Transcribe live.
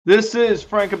This is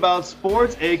Frank About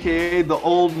Sports, aka The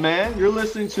Old Man. You're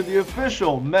listening to the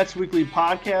official Mets Weekly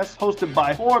podcast hosted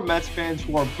by four Mets fans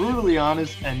who are brutally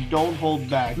honest and don't hold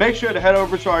back. Make sure to head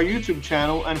over to our YouTube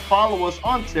channel and follow us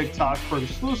on TikTok for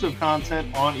exclusive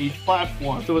content on each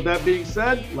platform. So with that being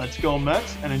said, let's go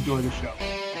Mets and enjoy the show.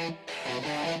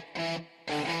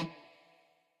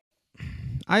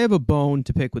 I have a bone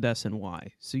to pick with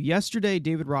SNY. So yesterday,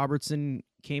 David Robertson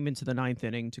came into the ninth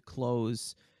inning to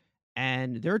close,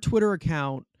 and their Twitter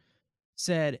account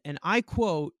said, and I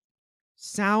quote,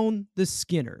 "Sound the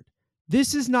Skinnerd."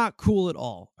 This is not cool at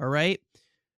all right?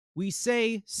 We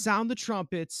say sound the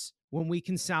trumpets when we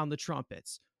can sound the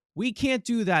trumpets. We can't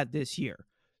do that this year.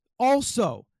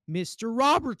 Also, Mr.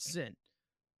 Robertson,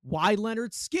 why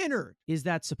Leonard Skinner? Is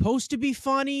that supposed to be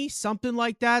funny? Something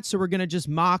like that? So we're going to just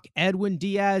mock Edwin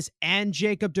Diaz and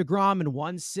Jacob deGrom in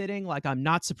one sitting like I'm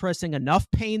not suppressing enough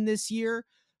pain this year?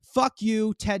 Fuck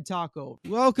you, Ted Taco.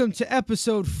 Welcome to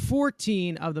episode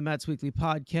 14 of the Mets Weekly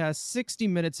Podcast. 60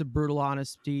 minutes of brutal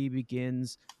honesty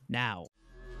begins now.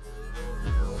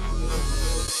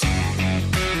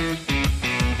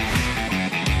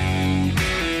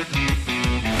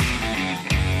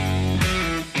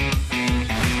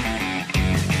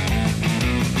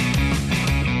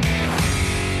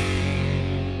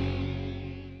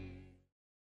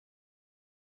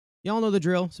 Y'all know the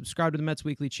drill. Subscribe to the Mets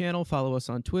Weekly channel. Follow us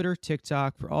on Twitter,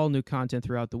 TikTok for all new content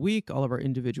throughout the week. All of our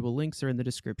individual links are in the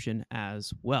description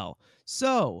as well.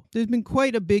 So, there's been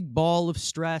quite a big ball of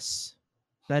stress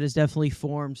that has definitely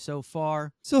formed so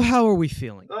far. So how are we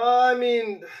feeling?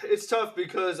 It's tough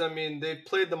because, they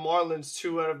played the Marlins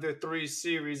 2 out of their 3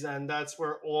 series, and that's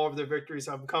where all of their victories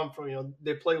have come from.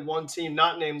 They play one team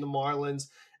not named the Marlins,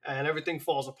 and everything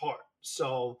falls apart.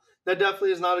 So that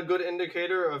definitely is not a good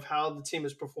indicator of how the team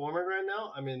is performing right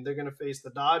now. They're going to face the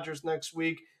Dodgers next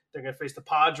week. They're going to face the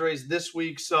Padres this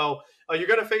week. So you're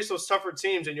going to face those tougher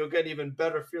teams, and you'll get even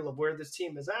better feel of where this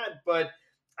team is at. But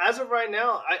as of right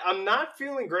now, I'm not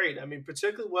feeling great.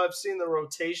 Particularly what I've seen in the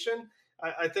rotation,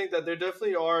 I think that there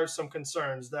definitely are some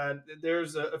concerns that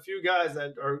there's a few guys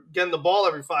that are getting the ball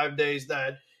every 5 days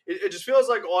that it just feels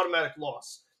like automatic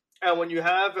loss. And when you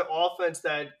have an offense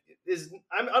that is,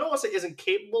 I don't want to say isn't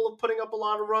capable of putting up a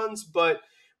lot of runs, but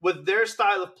with their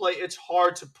style of play, it's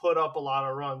hard to put up a lot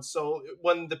of runs. So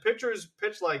when the pitchers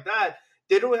pitch like that,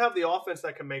 they don't have the offense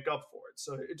that can make up for it.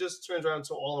 So it just turns around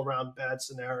to all around bad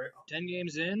scenario. 10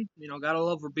 games in, gotta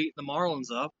love we're beating the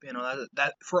Marlins up.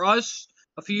 That for us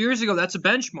a few years ago, that's a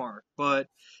benchmark. But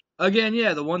again,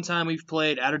 yeah, the one time we've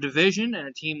played out of division and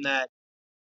a team that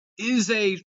is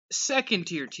a second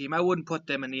tier team, I wouldn't put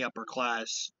them in the upper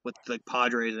class with the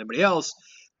Padres and everybody else.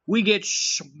 We get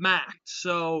smacked.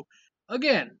 So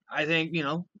again, I think,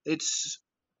 it's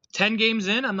 10 games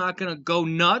in. I'm not going to go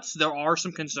nuts. There are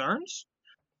some concerns.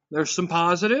 There's some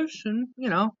positives. And,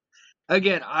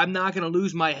 again, I'm not going to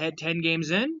lose my head 10 games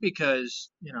in because,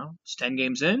 it's 10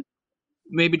 games in.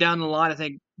 Maybe down the line, I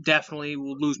think definitely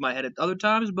will lose my head at other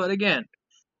times. But again,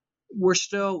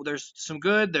 there's some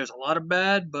good, there's a lot of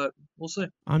bad, but we'll see.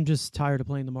 I'm just tired of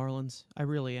playing the Marlins. I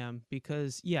really am,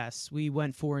 because yes, we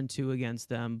went 4-2 against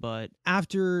them, but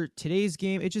after today's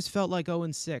game, it just felt like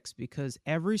 0-6 because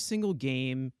every single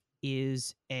game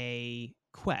is a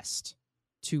quest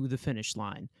to the finish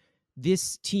line.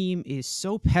 This team is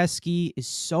so pesky, is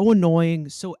so annoying,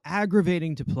 so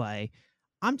aggravating to play.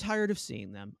 I'm tired of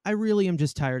seeing them. I really am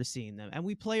just tired of seeing them. And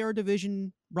we play our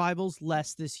division rivals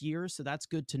less this year, so that's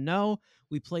good to know.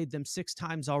 We played them 6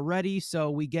 times already, so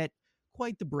we get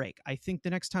quite the break. I think the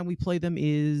next time we play them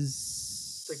is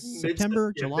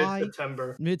September, July?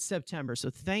 Mid-September.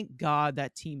 So thank God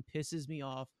that team pisses me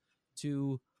off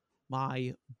to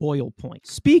my boil point.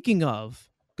 Speaking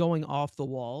of going off the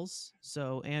walls,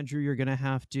 so Andrew, you're going to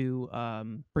have to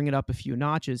bring it up a few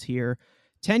notches here.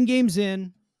 10 games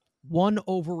in, 1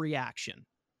 overreaction.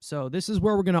 So this is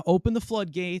where we're going to open the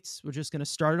floodgates. We're just going to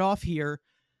start it off here.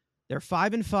 They're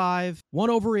 5-5, 1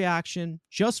 overreaction,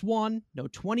 just one, no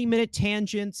 20-minute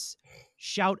tangents.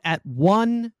 Shout at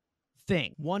one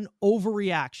thing, one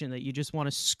overreaction that you just want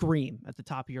to scream at the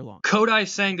top of your lungs. Kodai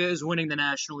Senga is winning the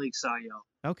National League Cy Young.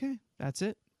 Okay, that's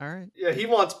it. All right. Yeah, he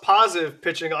wants positive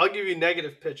pitching. I'll give you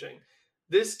negative pitching.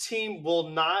 This team will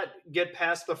not get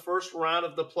past the first round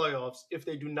of the playoffs if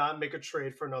they do not make a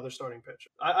trade for another starting pitcher.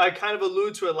 I kind of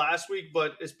alluded to it last week,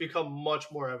 but it's become much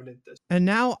more evident this. And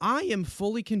now I am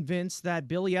fully convinced that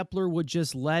Billy Epler would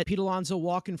just let Pete Alonso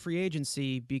walk in free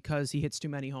agency because he hits too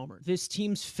many homers. This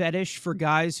team's fetish for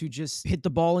guys who just hit the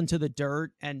ball into the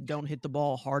dirt and don't hit the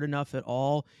ball hard enough at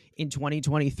all in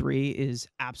 2023 is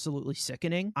absolutely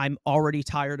sickening. I'm already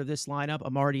tired of this lineup.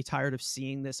 I'm already tired of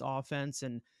seeing this offense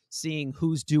and seeing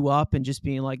who's due up and just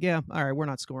being like, yeah, all right, we're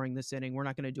not scoring this inning. We're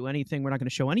not going to do anything. We're not going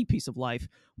to show any piece of life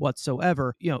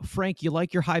whatsoever. Frank, you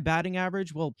like your high batting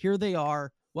average? Well, here they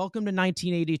are. Welcome to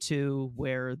 1982,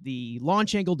 where the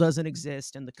launch angle doesn't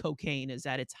exist and the cocaine is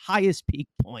at its highest peak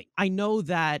point. I know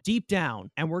that deep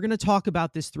down, and we're going to talk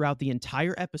about this throughout the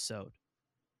entire episode,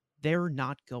 they're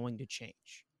not going to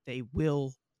change. They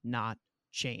will not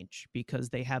change because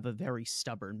they have a very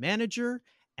stubborn manager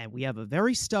and we have a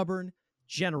very stubborn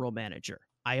general manager.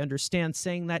 I understand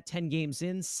saying that 10 games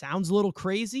in sounds a little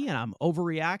crazy and I'm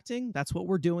overreacting. That's what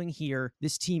we're doing here.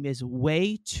 This team is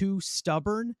way too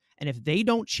stubborn. And if they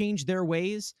don't change their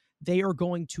ways, they are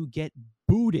going to get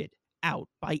booted out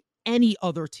by any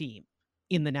other team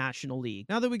in the National League.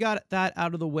 Now that we got that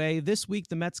out of the way, this week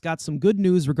the Mets got some good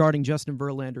news regarding Justin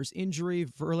Verlander's injury.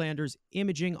 Verlander's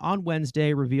imaging on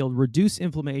Wednesday revealed reduced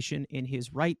inflammation in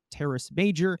his right teres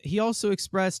major. He also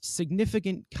expressed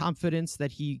significant confidence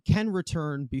that he can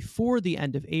return before the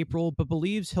end of April, but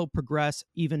believes he'll progress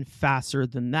even faster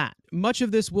than that. Much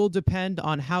of this will depend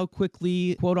on how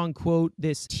quickly, quote unquote,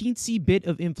 this teensy bit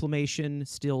of inflammation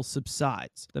still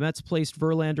subsides. The Mets placed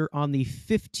Verlander on the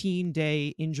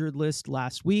 15-day injured list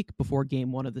last week before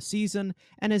game 1 of the season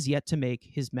and has yet to make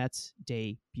his Mets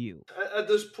debut. At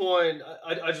this point,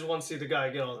 I just want to see the guy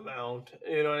get on the mound.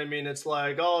 You know what I mean? It's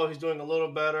like, oh, he's doing a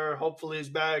little better. Hopefully he's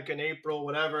back in April,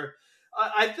 whatever.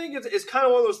 I think it's kind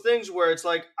of one of those things where it's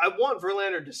like, I want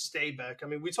Verlander to stay back. I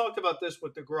mean, we talked about this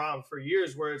with DeGrom for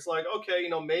years where it's like, okay,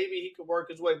 maybe he could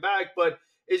work his way back, but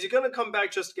is he going to come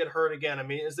back just to get hurt again? I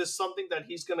mean, is this something that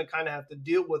he's going to kind of have to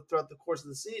deal with throughout the course of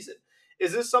the season?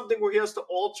 Is this something where he has to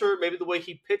alter maybe the way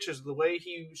he pitches, the way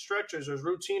he stretches or his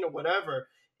routine or whatever?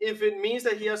 If it means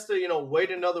that he has to,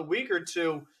 wait another week or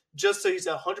two just so he's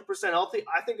 100% healthy,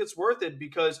 I think it's worth it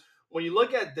because when you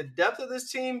look at the depth of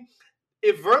this team,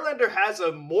 if Verlander has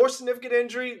a more significant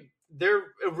injury, they're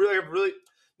going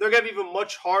to have even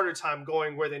much harder time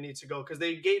going where they need to go because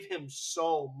they gave him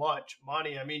so much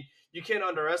money. I mean, you can't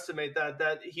underestimate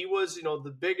that he was,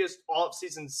 the biggest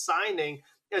offseason signing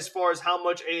as far as how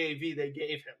much AAV they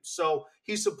gave him. So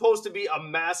he's supposed to be a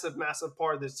massive, massive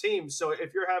part of this team. So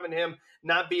if you're having him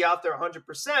not be out there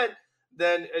 100%,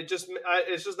 then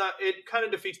it kind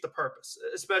of defeats the purpose,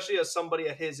 especially as somebody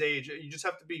at his age. You just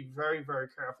have to be very, very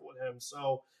careful with him.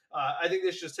 So I think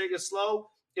they should just take it slow.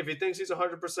 If he thinks he's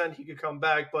 100%, he could come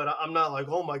back. But I'm not like,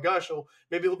 oh my gosh,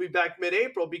 maybe he'll be back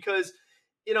mid-April because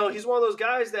he's one of those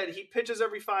guys that he pitches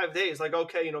every 5 days. Like,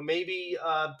 okay, maybe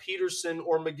Peterson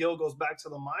or McGill goes back to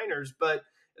the minors, but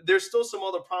there's still some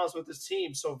other problems with this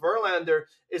team. So Verlander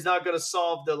is not going to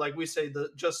solve the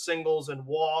just singles and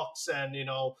walks and,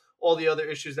 all the other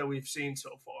issues that we've seen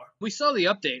so far. We saw the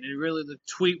update, and really the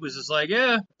tweet was just like,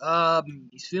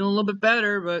 he's feeling a little bit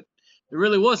better, but there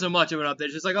really wasn't much of an update.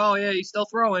 It's just like, oh, yeah, he's still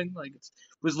throwing. Like, it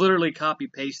was literally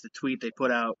copy-paste the tweet they put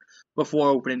out before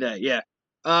opening day. Yeah.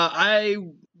 I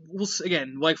will,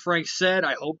 again, like Frank said,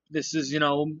 I hope this is,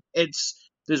 it's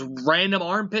this random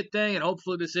armpit thing, and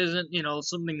hopefully this isn't,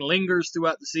 something lingers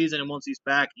throughout the season, and once he's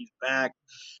back, he's back.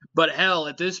 But hell,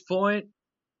 at this point,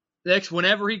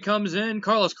 whenever he comes in,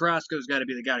 Carlos Carrasco's got to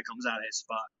be the guy that comes out of his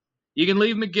spot. You can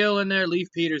leave McGill in there, leave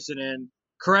Peterson in.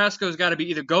 Carrasco's got to be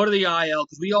either go to the IL,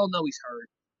 because we all know he's hurt.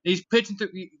 He's pitching through,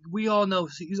 we all know,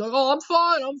 he's like, oh,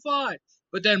 I'm fine.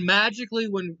 But then magically,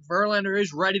 when Verlander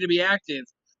is ready to be active,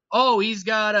 oh, he's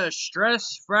got a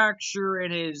stress fracture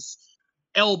in his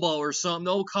elbow or something.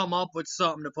 They'll come up with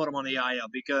something to put him on the IL,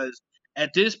 because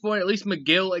at this point, at least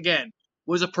McGill, again,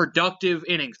 was a productive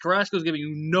innings. Carrasco's giving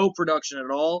you no production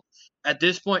at all. At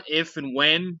this point, if and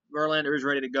when Verlander is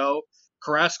ready to go,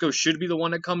 Carrasco should be the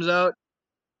one that comes out.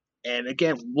 And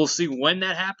again, we'll see when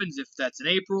that happens, if that's in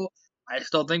April. I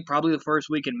still think probably the first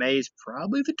week in May is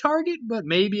probably the target, but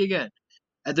maybe again.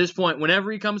 At this point,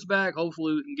 whenever he comes back,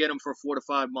 hopefully we can get him for 4 to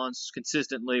 5 months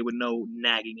consistently with no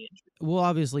nagging injury. We'll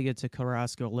obviously get to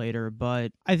Carrasco later,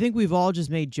 but I think we've all just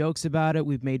made jokes about it.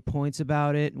 We've made points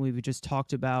about it, and we've just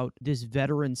talked about this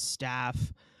veteran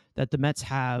staff that the Mets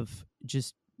have,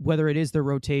 just whether it is their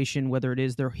rotation, whether it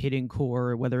is their hitting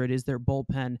core, whether it is their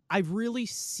bullpen. I've really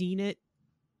seen it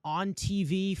on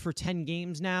TV for 10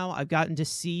 games now. I've gotten to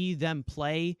see them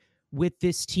play with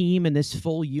this team and this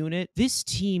full unit. This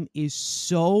team is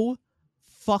so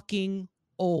fucking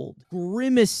old.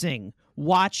 Grimacing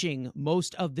watching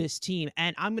most of this team.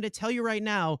 And I'm going to tell you right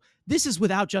now, this is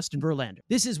without Justin Verlander.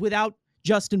 This is without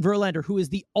Justin Verlander, who is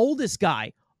the oldest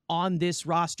guy on this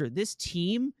roster. This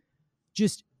team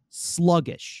just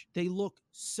sluggish. They look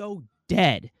so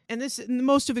dead. And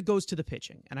most of it goes to the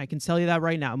pitching. And I can tell you that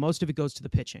right now. Most of it goes to the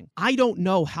pitching. I don't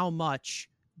know how much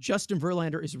Justin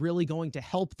Verlander is really going to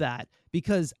help that,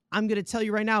 because I'm going to tell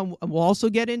you right now, and we'll also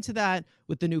get into that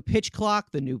with the new pitch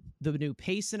clock, the new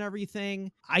pace and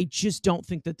everything. I just don't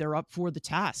think that they're up for the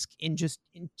task in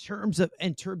terms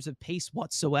of pace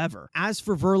whatsoever. As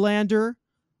for Verlander,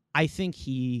 I think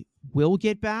he will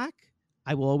get back.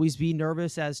 I will always be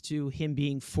nervous as to him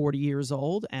being 40 years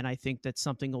old, and I think that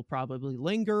something will probably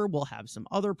linger. We'll have some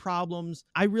other problems.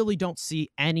 I really don't see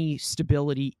any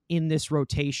stability in this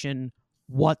rotation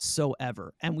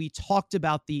whatsoever. And we talked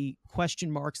about the question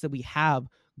marks that we have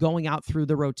going out through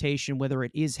the rotation, whether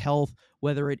it is health,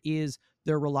 whether it is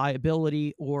their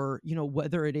reliability, or,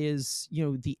 whether it is,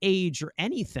 the age or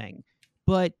anything.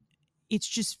 But it's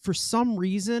just, for some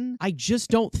reason, I just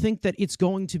don't think that it's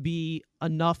going to be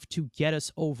enough to get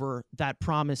us over that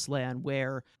promised land,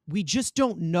 where we just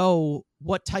don't know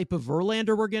what type of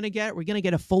Verlander we're going to get. We're going to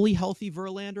get a fully healthy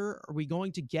Verlander? Are we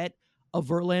going to get a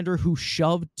Verlander who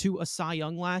shoved to a Cy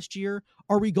Young last year?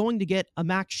 Are we going to get a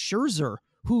Max Scherzer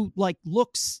who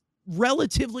looks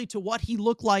relatively to what he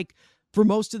looked like for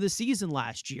most of the season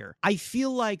last year? I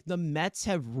feel like the Mets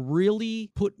have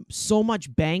really put so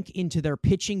much bank into their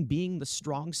pitching being the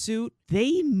strong suit.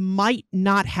 They might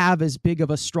not have as big of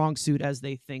a strong suit as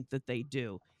they think that they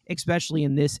do, especially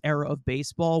in this era of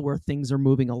baseball where things are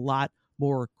moving a lot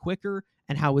more quicker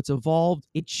and how it's evolved.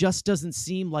 It just doesn't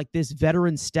seem like this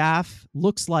veteran staff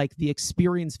looks like the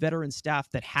experienced veteran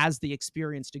staff that has the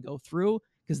experience to go through,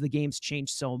 because the game's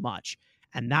changed so much.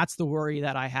 And that's the worry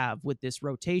that I have with this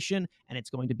rotation. And it's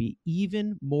going to be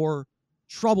even more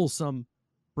troublesome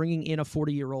bringing in a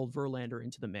 40-year-old Verlander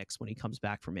into the mix when he comes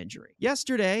back from injury.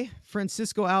 Yesterday,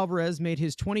 Francisco Alvarez made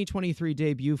his 2023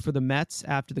 debut for the Mets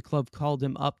after the club called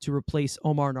him up to replace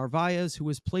Omar Narvaez, who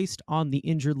was placed on the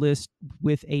injured list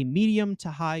with a medium to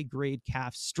high grade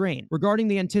calf strain. Regarding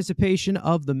the anticipation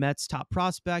of the Mets' top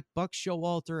prospect, Buck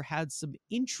Showalter had some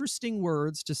interesting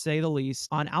words, to say the least,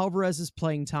 on Alvarez's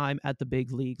playing time at the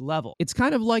big league level. It's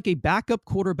kind of like a backup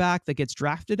quarterback that gets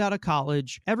drafted out of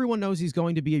college. Everyone knows he's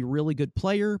going to be a really good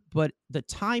player, but the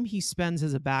time he spends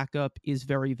as a backup is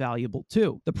very valuable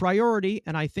too. The priority,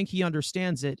 and I think he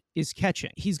understands it, is catching.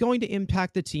 He's going to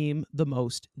impact the team the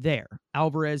most there.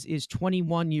 Alvarez is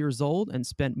 21 years old and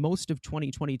spent most of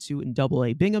 2022 in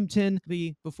Double-A Binghamton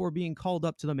before being called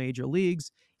up to the major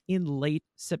leagues in late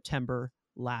September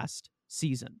last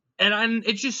season. And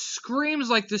it just screams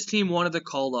like this team wanted to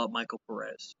call up Michael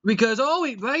Perez. Because,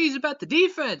 he's about the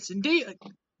defense. And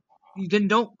then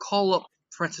don't call up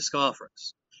Francisco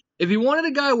Alvarez. If you wanted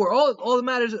a guy where all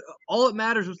that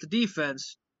matters was the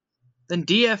defense, then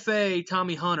DFA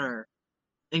Tommy Hunter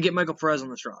and get Michael Perez on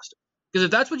this roster. Because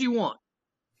if that's what you want,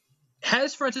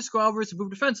 has Francisco Alvarez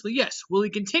improved defensively? Yes. Will he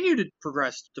continue to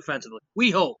progress defensively?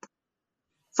 We hope.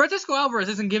 Francisco Alvarez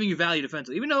isn't giving you value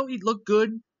defensively, even though he looked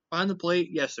good behind the plate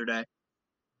yesterday.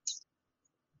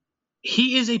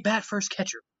 He is a bat-first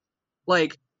catcher.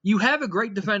 You have a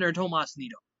great defender in Tomas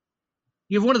Nido.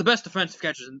 You have one of the best defensive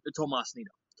catchers in Tomas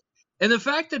Nido. And the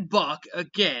fact that Buck,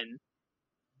 again,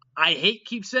 I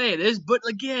keep saying this, but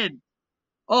again,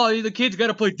 the kid's got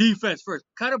to play defense first.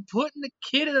 Kind of putting the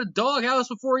kid in a doghouse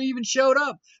before he even showed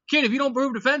up. Kid, if you don't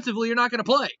prove defensively, you're not going to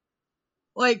play.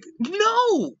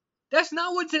 No! That's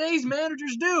not what today's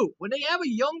managers do. When they have a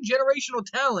young generational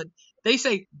talent, they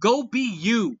say, go be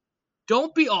you.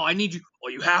 Don't be, I need you.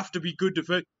 You have to be good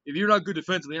defense. If you're not good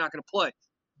defensively, you're not going to play.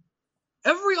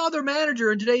 Every other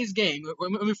manager in today's game,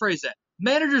 let me phrase that.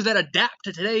 Managers that adapt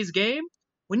to today's game,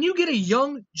 when you get a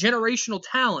young generational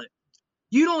talent,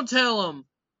 you don't tell them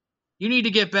you need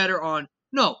to get better on,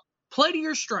 no, play to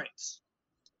your strengths.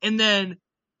 And then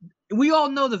we all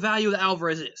know the value that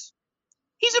Alvarez is.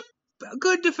 He's a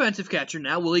good defensive catcher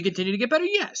now. Will he continue to get better?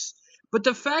 Yes. But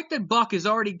the fact that Buck is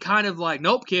already kind of like,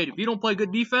 nope, kid, if you don't play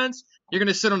good defense, you're going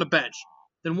to sit on the bench.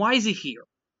 Then why is he here?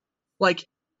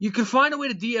 You can find a way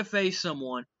to DFA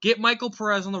someone, get Michael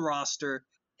Perez on the roster,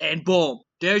 and boom,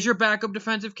 there's your backup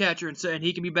defensive catcher, and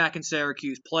he can be back in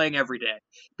Syracuse playing every day.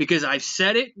 Because I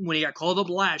said it when he got called up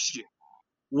last year.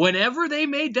 Whenever they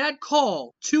made that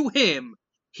call to him,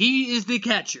 he is the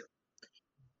catcher.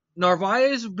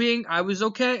 Narvaez I was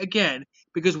okay, again,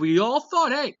 because we all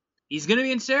thought, hey, he's going to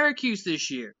be in Syracuse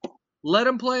this year. Let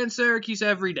him play in Syracuse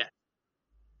every day.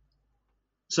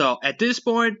 So, at this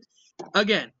point,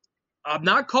 again, I'm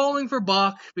not calling for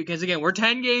Buck because, again, we're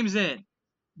 10 games in.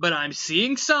 But I'm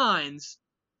seeing signs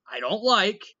I don't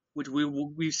like, which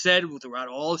we've said throughout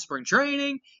all of spring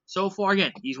training. So far,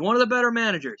 again, he's one of the better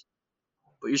managers.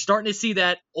 But you're starting to see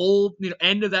that old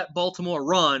end of that Baltimore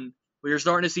run where you're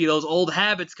starting to see those old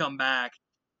habits come back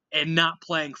and not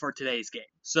playing for today's game.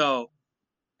 So,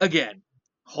 again,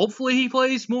 hopefully he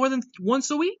plays more than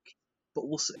once a week. but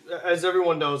we'll see. As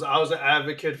everyone knows, I was an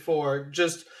advocate for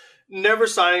just never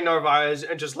signing Narvaez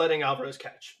and just letting Alvarez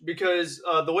catch. Because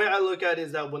the way I look at it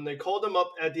is that when they called him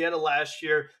up at the end of last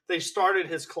year, they started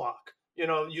his clock.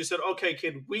 You said, okay,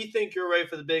 kid, we think you're ready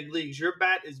for the big leagues. Your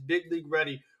bat is big league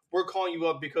ready. We're calling you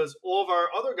up because all of our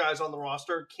other guys on the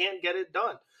roster can't get it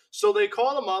done. So they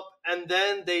call him up and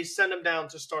then they send him down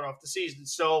to start off the season.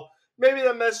 So maybe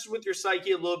that messes with your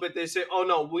psyche a little bit. They say, oh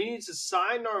no, we need to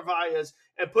sign Narvaez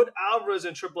and put Alvarez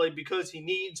in AAA because he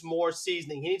needs more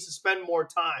seasoning. He needs to spend more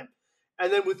time.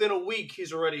 And then within a week,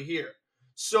 he's already here.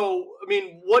 So, I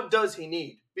mean, what does he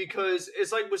need? Because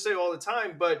it's like we say all the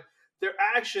time, but their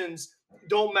actions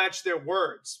don't match their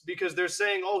words because they're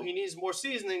saying, oh, he needs more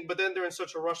seasoning, but then they're in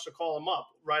such a rush to call him up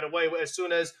right away as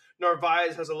soon as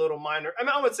Narvaez has a little minor,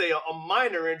 I would say a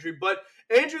minor injury, but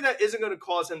an injury that isn't going to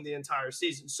cause him the entire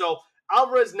season. So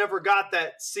Alvarez never got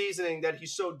that seasoning that he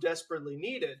so desperately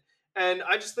needed. And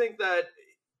I just think that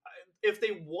if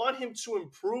they want him to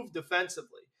improve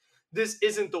defensively, this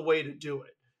isn't the way to do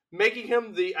it. Making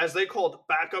him the, as they called,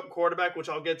 backup quarterback, which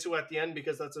I'll get to at the end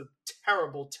because that's a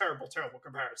terrible, terrible, terrible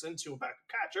comparison to a backup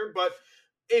catcher. But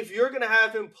if you're going to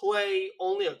have him play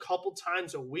only a couple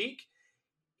times a week,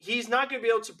 he's not going to be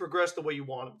able to progress the way you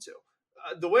want him to.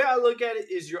 The way I look at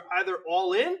it is you're either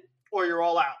all in or you're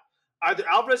all out. Either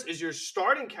Alvarez is your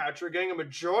starting catcher, getting a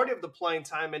majority of the playing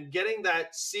time and getting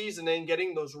that seasoning,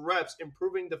 getting those reps,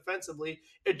 improving defensively,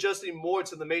 adjusting more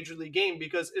to the major league game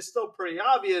because it's still pretty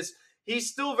obvious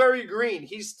he's still very green.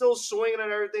 He's still swinging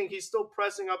at everything. He's still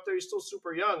pressing up there. He's still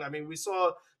super young. I mean, we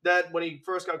saw that when he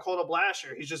first got called up last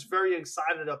year. He's just very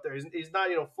excited up there. He's not,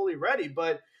 fully ready,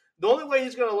 but the only way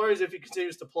he's going to learn is if he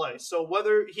continues to play. So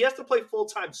whether he has to play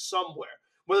full-time somewhere,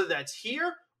 whether that's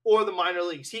here or the minor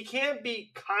leagues. He can't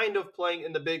be kind of playing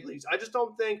in the big leagues. I just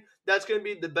don't think that's going to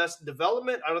be the best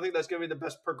development. I don't think that's going to be the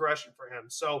best progression for him.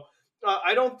 So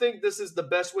I don't think this is the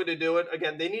best way to do it.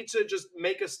 Again, they need to just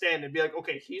make a stand and be like,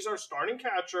 okay, he's our starting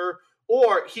catcher,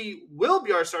 or he will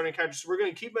be our starting catcher. So we're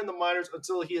going to keep him in the minors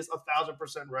until he is 1,000%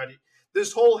 ready.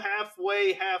 This whole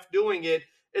halfway, half doing it,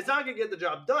 it's not going to get the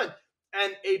job done.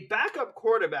 And a backup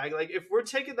quarterback, like if we're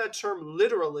taking that term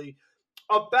literally,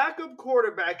 a backup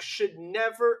quarterback should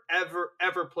never, ever,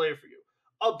 ever play for you.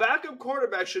 A backup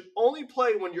quarterback should only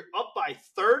play when you're up by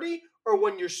 30 or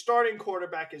when your starting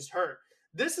quarterback is hurt.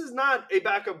 This is not a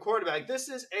backup quarterback. This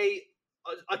is a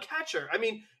catcher. I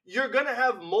mean, you're going to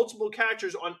have multiple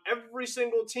catchers on every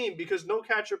single team because no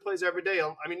catcher plays every day.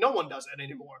 I mean, no one does that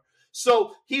anymore.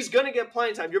 So he's going to get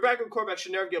playing time. Your backup quarterback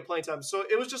should never get playing time. So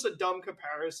it was just a dumb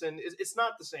comparison. It's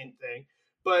not the same thing.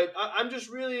 But I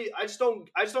just don't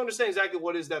understand exactly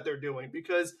what it is that they're doing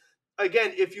because,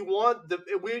 again, if you want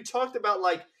we talked about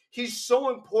like he's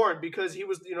so important because he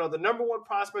was the number one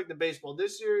prospect in baseball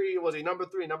this year. He was a number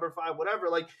 3, number 5, whatever.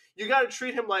 Like you got to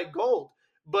treat him like gold.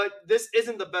 But this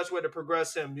isn't the best way to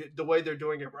progress him the way they're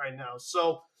doing it right now.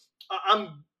 So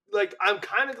I'm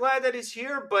kind of glad that he's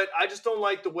here, but I just don't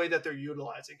like the way that they're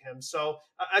utilizing him. So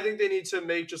I think they need to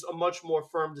make just a much more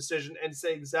firm decision and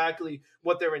say exactly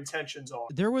what their intentions are.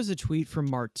 There was a tweet from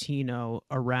Martino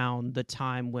around the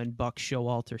time when Buck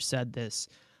Showalter said this.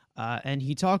 And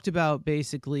he talked about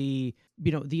basically,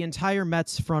 the entire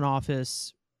Mets front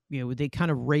office, they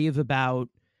kind of rave about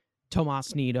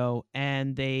Tomas Nido,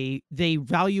 and they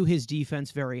value his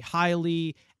defense very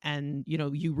highly. And,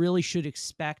 you really should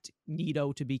expect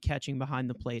Nido to be catching behind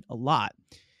the plate a lot.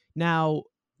 Now,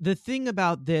 the thing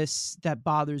about this that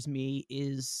bothers me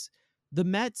is the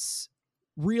Mets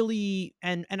really,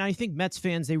 and I think Mets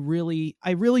fans, I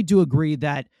really do agree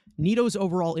that Nido's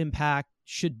overall impact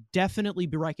should definitely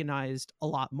be recognized a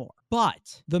lot more.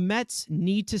 But the Mets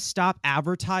need to stop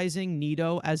advertising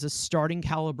Nido as a starting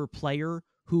caliber player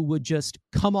who would just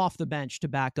come off the bench to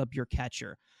back up your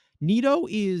catcher. Nido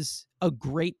is a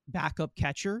great backup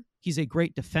catcher. He's a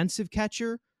great defensive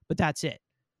catcher, but that's it.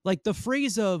 Like the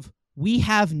phrase of "we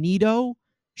have Nido"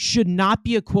 should not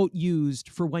be a quote used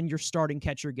for when your starting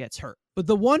catcher gets hurt. But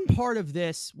the one part of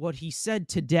this, what he said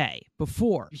today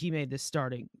before he made this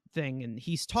starting thing, and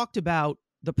he's talked about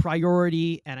the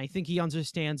priority, and I think he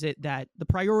understands it, that the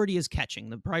priority is catching.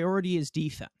 The priority is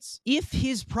defense. If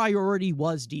his priority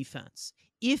was defense,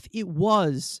 if it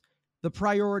was the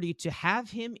priority to have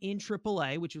him in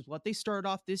AAA, which is what they started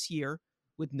off this year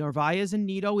with Narvaez and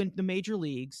Nido in the major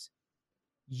leagues,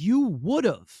 you would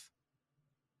have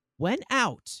went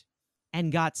out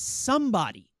and got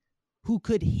somebody who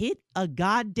could hit a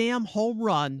goddamn home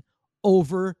run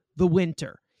over the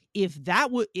winter.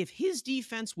 If his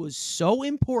defense was so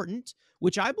important,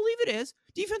 which I believe it is,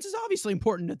 defense is obviously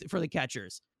important for the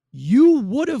catchers. You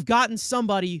would have gotten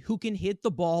somebody who can hit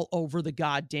the ball over the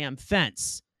goddamn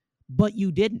fence. but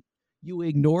you didn't. You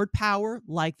ignored power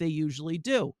like they usually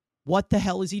do. What the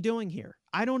hell is he doing here?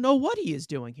 I don't know what he is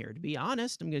doing here, to be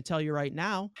honest. I'm going to tell you right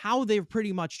now how they're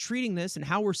pretty much treating this and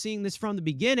how we're seeing this from the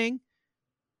beginning.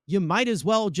 You might as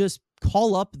well just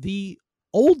call up the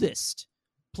oldest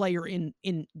player in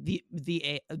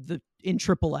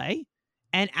AAA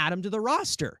and add him to the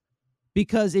roster,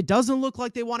 because it doesn't look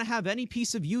like they want to have any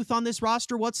piece of youth on this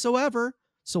roster whatsoever.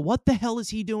 So what the hell is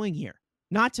he doing here?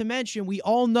 Not to mention, we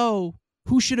all know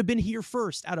who should have been here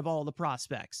first out of all the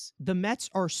prospects. The Mets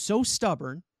are so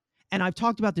stubborn, and I've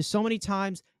talked about this so many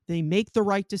times, they make the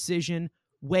right decision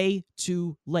way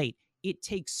too late. It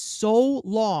takes so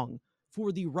long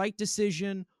for the right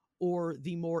decision or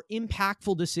the more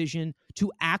impactful decision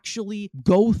to actually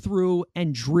go through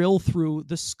and drill through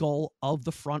the skull of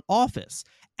the front office.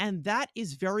 And that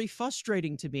is very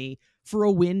frustrating to me for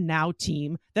a win now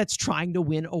team that's trying to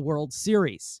win a World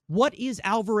Series. What is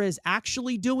Alvarez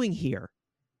actually doing here?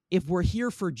 If we're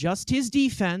here for just his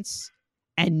defense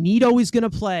and Nido is going to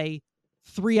play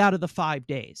 3 out of the 5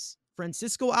 days,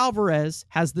 Francisco Alvarez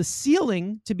has the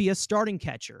ceiling to be a starting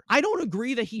catcher. I don't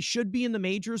agree that he should be in the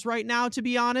majors right now, to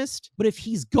be honest, but if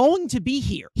he's going to be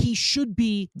here, he should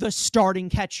be the starting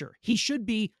catcher. He should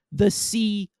be the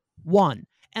C1.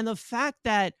 And the fact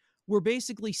that we're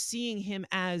basically seeing him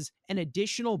as an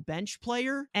additional bench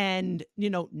player and,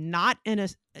 not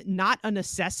a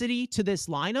necessity to this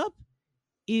lineup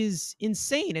is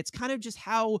insane. It's kind of just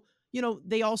how,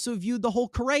 they also viewed the whole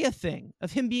Correa thing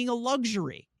of him being a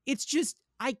luxury. It's just,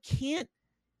 I can't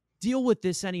deal with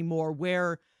this anymore,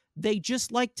 where they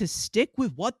just like to stick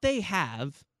with what they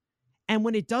have. And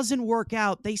when it doesn't work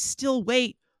out, they still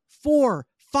wait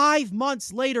 4-5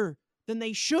 months later than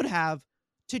they should have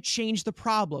to change the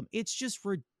problem. It's just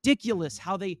ridiculous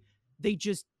how they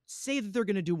just say that they're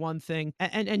going to do one thing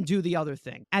and do the other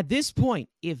thing. At this point,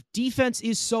 if defense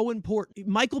is so important,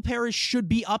 Michael Parrish should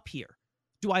be up here.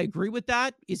 Do I agree with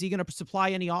that? Is he going to supply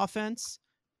any offense?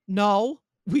 No.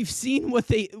 We've seen what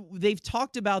they've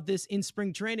talked about this in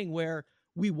spring training, where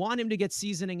we want him to get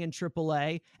seasoning in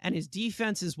AAA, and his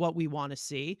defense is what we want to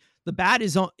see. The bat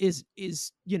is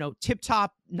tip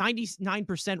top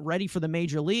 99% ready for the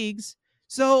major leagues.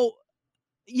 So,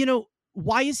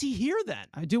 why is he here then?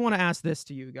 I do want to ask this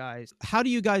to you guys. How do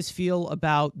you guys feel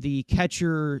about the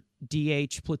catcher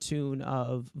DH platoon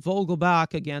of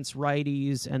Vogelbach against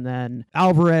righties, and then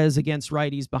Alvarez against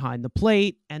righties behind the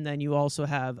plate? And then you also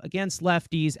have against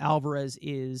lefties, Alvarez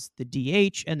is the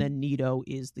DH, and then Nido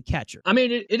is the catcher. I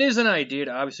mean, it is an idea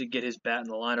to obviously get his bat in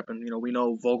the lineup, and we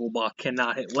know Vogelbach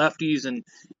cannot hit lefties, and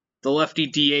the lefty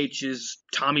DH is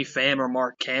Tommy Pham or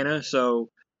Mark Canha, so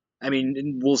I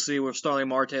mean, we'll see where Starling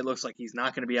Marte looks like he's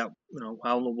not going to be out.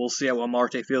 We'll see how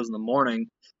Marte feels in the morning.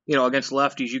 Against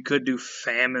lefties, you could do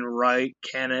Pham in right,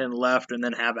 Canha in left, and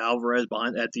then have Alvarez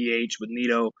behind at DH with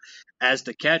Nido as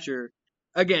the catcher.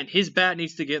 Again, his bat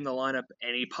needs to get in the lineup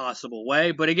any possible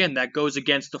way. But again, that goes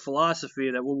against the philosophy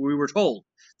that we were told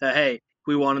that, hey,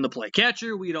 we want him to play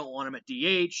catcher. We don't want him at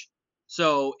DH.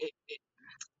 So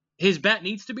his bat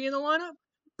needs to be in the lineup.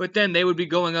 But then they would be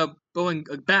going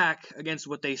back against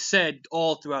what they said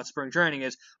all throughout spring training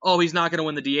is, oh, he's not going to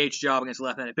win the DH job against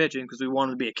left-handed pitching because we want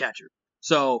him to be a catcher.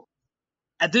 So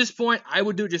at this point, I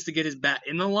would do it just to get his bat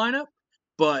in the lineup.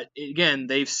 But again,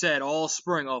 they've said all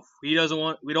spring, oh, we don't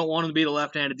want him to be the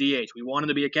left-handed DH. We want him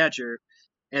to be a catcher.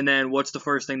 And then what's the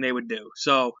first thing they would do?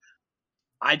 So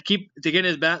I'd keep to get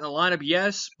his bat in the lineup,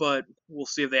 yes, but we'll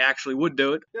see if they actually would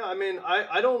do it. Yeah, I mean,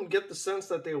 I don't get the sense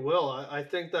that they will. I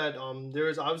think that there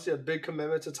is obviously a big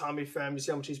commitment to Tommy Pham. You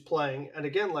see how much he's playing, and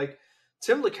again, like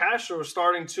Tim LeCastro is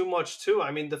starting too much too.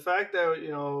 I mean, the fact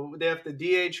that they have to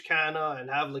DH Canha and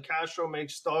have LeCastro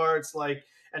make starts,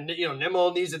 and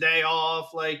Nimmo needs a day off,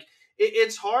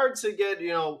 it's hard to get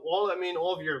all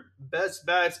of your best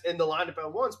bats in the lineup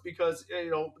at once, because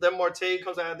then Marte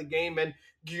comes out of the game and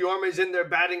Guillorme's in there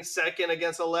batting second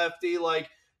against a lefty.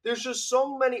 There's just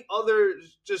so many other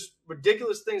just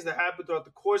ridiculous things that happen throughout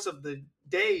the course of the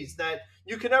days that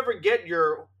you can never get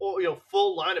your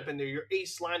full lineup in there, your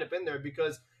ace lineup in there,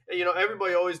 because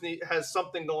everybody always has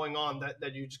something going on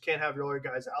that you just can't have your other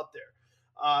guys out there.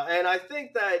 And I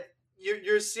think that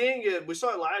you're seeing it. We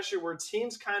saw it last year where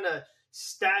teams kind of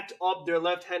stacked up their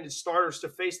left-handed starters to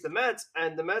face the Mets,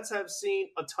 and the Mets have seen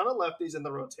a ton of lefties in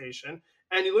the rotation.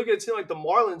 And you look at a team like the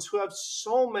Marlins, who have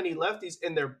so many lefties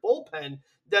in their bullpen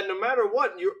that no matter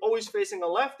what, you're always facing a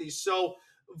lefty. So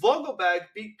Vogelbach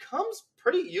becomes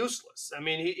pretty useless. I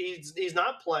mean, he's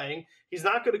not playing. He's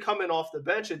not going to come in off the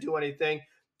bench and do anything.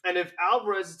 And if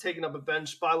Alvarez is taking up a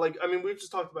bench spot, we've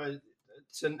just talked about it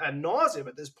ad nauseum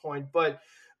at this point, but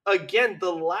again,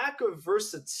 the lack of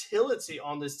versatility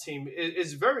on this team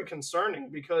is very concerning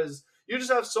because you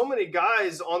just have so many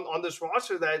guys on this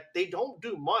roster that they don't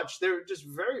do much. They're just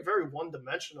very, very one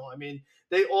dimensional. I mean,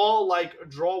 they all like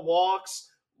draw walks.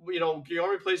 You know,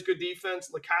 Guillaume plays good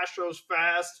defense. LeCastro's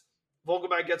fast.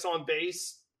 Vogelbach gets on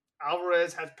base.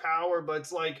 Alvarez has power, but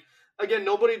it's like, again,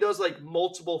 nobody does like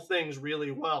multiple things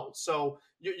really well. So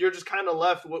you're just kind of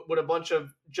left with a bunch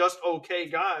of just okay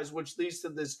guys, which leads to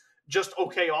this just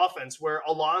okay offense where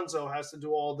Alonso has to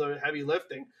do all the heavy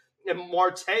lifting. And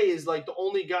Marte is like the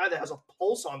only guy that has a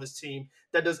pulse on this team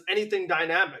that does anything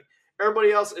dynamic.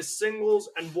 Everybody else is singles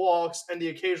and walks and the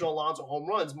occasional Alonso home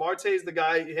runs. Marte is the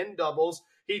guy hitting doubles.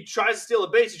 He tries to steal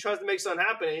a base. He tries to make something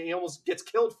happen, and he almost gets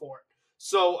killed for it.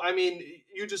 So, I mean,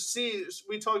 you just see,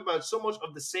 we talk about so much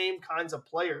of the same kinds of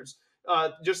players.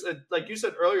 Like you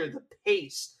said earlier, the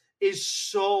pace is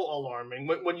so alarming.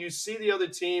 When you see the other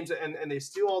teams and they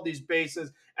steal all these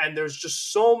bases, and there's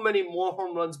just so many more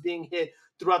home runs being hit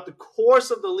throughout the course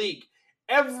of the league,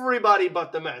 everybody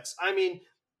but the Mets. I mean,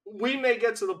 we may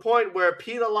get to the point where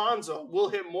Pete Alonso will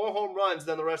hit more home runs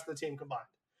than the rest of the team combined.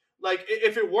 Like,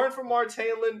 if it weren't for Marte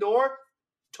and Lindor,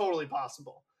 totally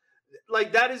possible.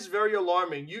 Like, that is very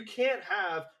alarming. You can't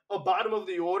have a bottom of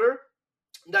the order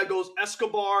that goes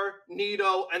Escobar,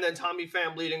 Nito, and then Tommy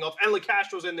Pham leading off, and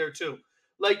LeCastro's in there too.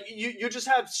 Like, you just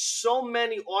have so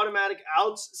many automatic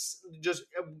outs, just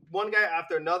one guy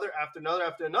after another, after another,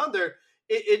 after another.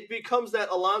 It becomes that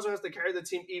Alonso has to carry the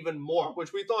team even more,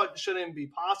 which we thought shouldn't be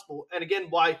possible. And again,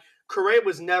 why Correa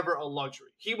was never a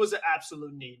luxury. He was an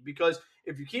absolute need because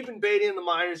if you're keeping Beatty in the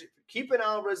minors, if you're keeping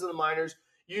Alvarez in the minors,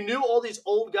 you knew all these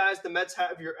old guys the Mets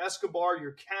have, your Escobar,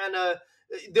 your Canna,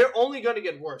 they're only going to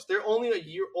get worse. They're only a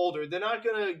year older. They're not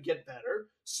going to get better.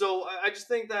 So I just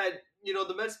think that,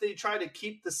 the Mets, they try to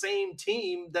keep the same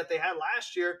team that they had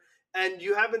last year, and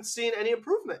you haven't seen any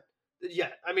improvement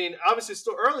yet. I mean, obviously it's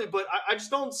still early, but I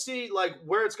just don't see like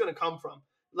where it's going to come from.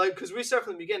 Like, because we said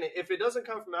from the beginning, if it doesn't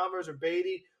come from Alvarez or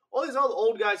Beatty, all these other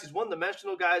old guys, these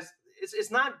one-dimensional guys,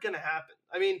 it's not going to happen.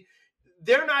 I mean,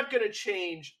 they're not going to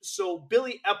change. So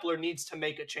Billy Epler needs to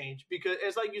make a change because,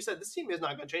 as like you said, this team is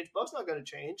not going to change. Buck's not going to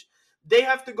change. They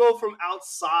have to go from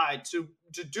outside to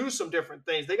do some different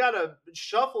things. They got to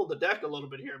shuffle the deck a little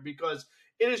bit here because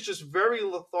it is just very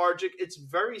lethargic. It's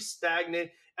very stagnant,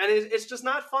 and it's just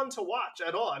not fun to watch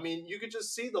at all. I mean, you could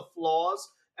just see the flaws,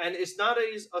 and it's not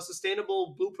a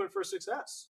sustainable blueprint for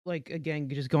success. Like, again,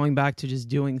 just going back to just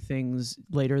doing things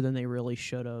later than they really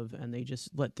should have, and they just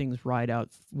let things ride out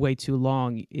way too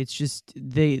long. It's just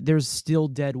there's still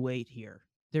dead weight here.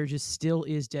 There just still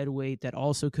is dead weight that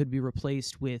also could be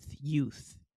replaced with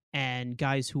youth and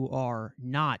guys who are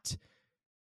not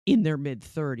in their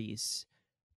mid-30s,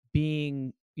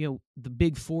 being, the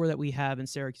big four that we have in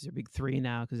Syracuse are big three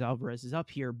now because Alvarez is up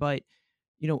here. But,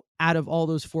 out of all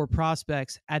those four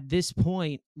prospects at this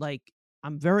point, like,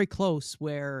 I'm very close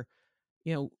where,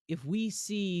 if we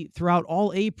see throughout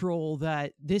all April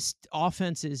that this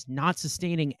offense is not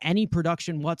sustaining any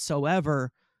production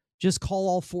whatsoever, just call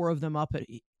all four of them up,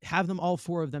 have them all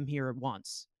four of them here at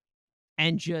once,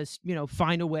 and just,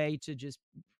 find a way to just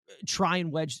try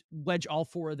and wedge all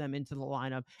four of them into the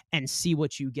lineup and see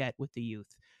what you get with the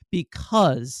youth,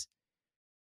 because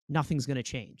nothing's going to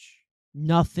change.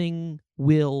 Nothing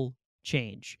will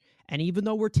change. And even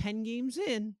though we're 10 games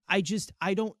in, I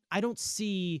don't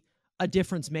see a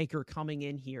difference maker coming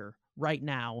in here right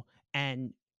now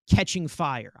and catching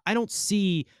fire. I don't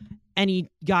see any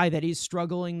guy that is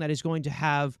struggling that is going to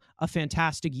have a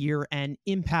fantastic year and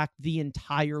impact the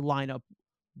entire lineup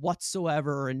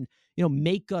whatsoever and,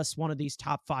 make us one of these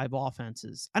top 5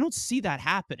 offenses. I don't see that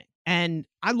happening. And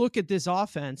I look at this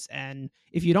offense, and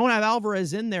if you don't have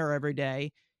Alvarez in there every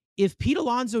day, if Pete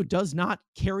Alonso does not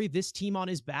carry this team on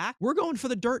his back, we're going for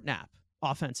the dirt nap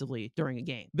offensively during a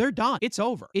game. They're done. It's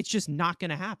over. It's just not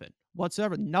going to happen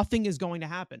whatsoever. Nothing is going to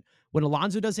happen. When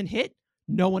Alonso doesn't hit,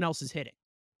 no one else is hitting.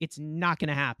 It's not going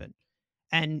to happen.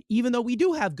 And even though we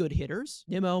do have good hitters,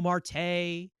 Nimmo,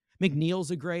 Marte, McNeil's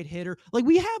a great hitter. Like,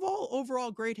 we have all overall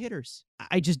great hitters.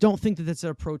 I just don't think that that's an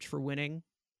approach for winning.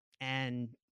 And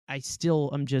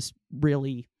I'm just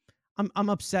really, I'm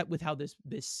upset with how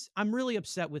I'm really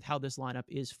upset with how this lineup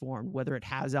is formed, whether it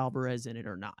has Alvarez in it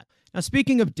or not. Now,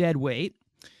 speaking of dead weight,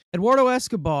 Eduardo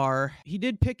Escobar, he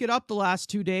did pick it up the last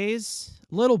 2 days,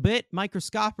 a little bit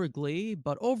microscopically,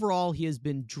 but overall he has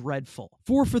been dreadful.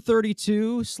 4 for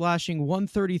 32, slashing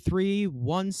 133,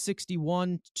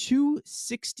 161,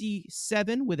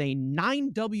 267 with a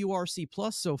 9 WRC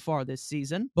plus so far this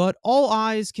season. But all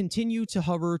eyes continue to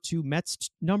hover to Mets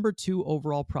number 2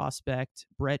 overall prospect,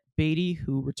 Brett Baty,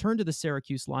 who returned to the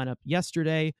Syracuse lineup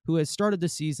yesterday, who has started the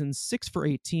season 6 for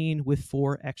 18 with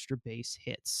 4 extra base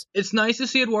hits. It's nice to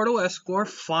see Eduardo Escobar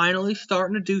finally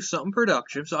starting to do something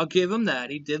productive, so I'll give him that.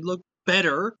 He did look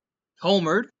better.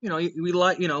 Homered.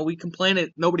 We complain that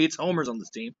nobody hits homers on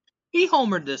this team. He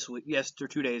homered this week,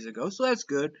 2 days ago, so that's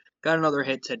good. Got another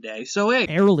hit today. So, hey,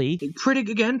 Early.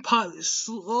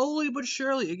 slowly but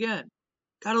surely, again.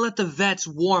 Gotta let the vets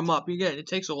warm up. Again, it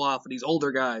takes a while for these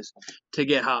older guys to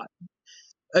get hot.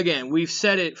 Again, we've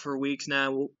said it for weeks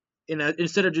now.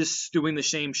 Instead of just doing the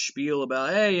same spiel about,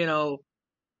 hey,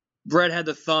 Brett had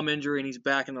the thumb injury and he's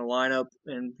back in the lineup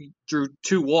and he drew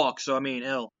 2 walks. So, I mean,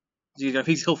 hell,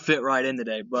 he'll fit right in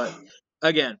today. But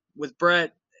again, with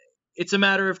Brett, it's a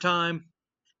matter of time.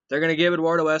 They're going to give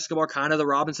Eduardo Escobar kind of the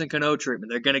Robinson Cano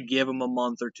treatment. They're going to give him a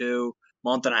month or 2,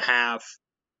 month and a half,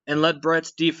 and let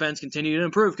Brett's defense continue to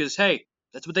improve because, hey,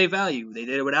 that's what they value. They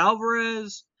did it with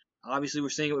Alvarez. Obviously, we're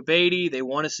seeing it with Baty. They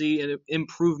want to see an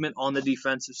improvement on the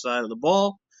defensive side of the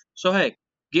ball. So, hey,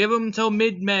 give them until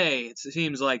mid-May. It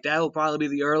seems like that'll probably be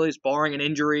the earliest, barring an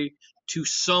injury to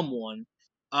someone.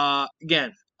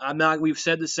 Again, we've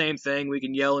said the same thing. We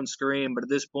can yell and scream, but at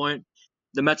this point,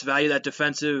 the Mets value that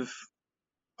defensive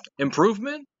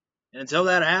improvement. And until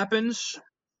that happens,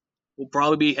 we'll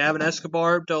probably be having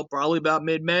Escobar until probably about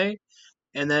mid-May.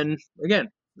 And then, again,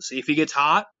 we'll see if he gets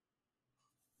hot.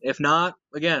 If not,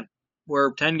 again,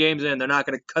 we're 10 games in. They're not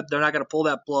going to pull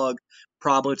that plug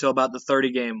probably until about the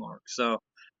 30-game mark. So,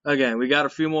 again, we got a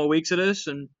few more weeks of this,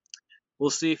 and we'll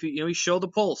see if he showed the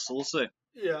pulse. So we'll see.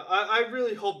 Yeah, I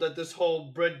really hope that this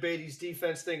whole Brett Beatty's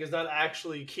defense thing is not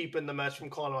actually keeping the Mets from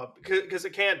calling him up because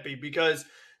it can't be, because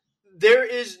there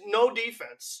is no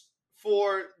defense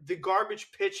for the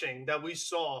garbage pitching that we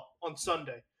saw on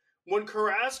Sunday. When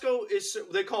Carrasco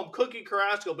they call him Cookie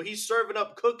Carrasco, but he's serving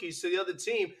up cookies to the other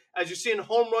team as you're seeing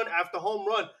home run after home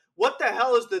run. What the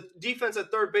hell is the defense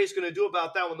at third base going to do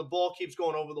about that when the ball keeps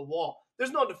going over the wall?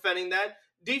 There's no defending that.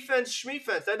 Defense,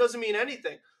 schmefense, that doesn't mean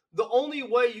anything. The only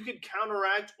way you could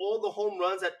counteract all the home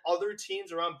runs that other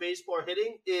teams around baseball are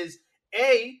hitting is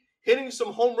A, hitting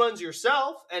some home runs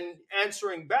yourself and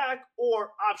answering back, or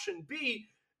option B,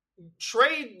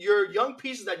 trade your young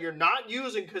pieces that you're not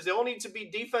using because they all need to be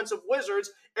defensive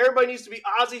wizards. Everybody needs to be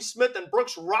Ozzie Smith and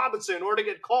Brooks Robinson in order to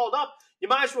get called up. You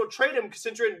might as well trade them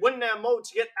since you're in win now mode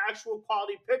to get actual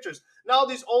quality pitchers. Now all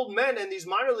these old men and these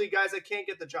minor league guys that can't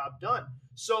get the job done.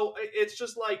 So it's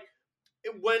just like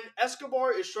when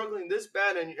Escobar is struggling this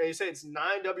bad and you say it's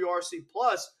 9 WRC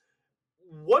plus,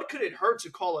 what could it hurt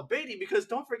to call up Beatty? Because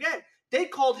don't forget, they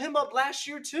called him up last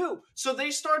year too. So they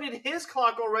started his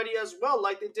clock already as well,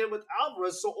 like they did with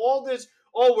Alvarez. So all this,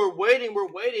 we're waiting.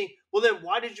 Well, then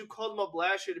why did you call him up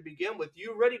last year to begin with?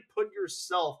 You already put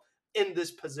yourself in this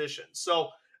position. So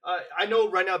I know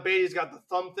right now Beatty's got the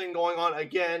thumb thing going on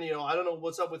again. I don't know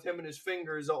what's up with him and his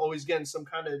fingers, always getting some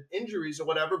kind of injuries or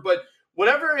whatever. But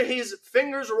whenever his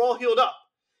fingers are all healed up,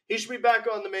 he should be back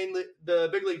on the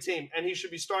big league team, and he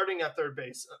should be starting at third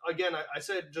base. Again, I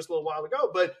said just a little while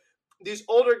ago, but these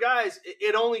older guys,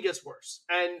 it only gets worse.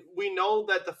 And we know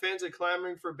that the fans are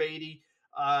clamoring for Beatty.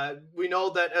 We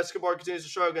know that Escobar continues to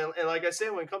struggle. And like I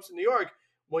said, when it comes to New York,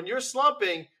 when you're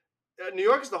slumping, New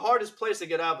York is the hardest place to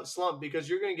get out of a slump because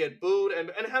you're going to get booed. And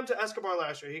it happened to Escobar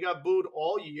last year. He got booed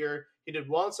all year. He did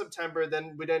well in September.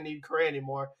 Then we didn't need Correa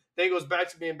anymore. Then he goes back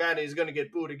to being bad, and he's going to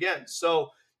get booed again. So,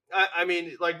 I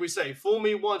mean, like we say, fool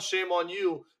me once, shame on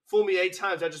you. Fool me 8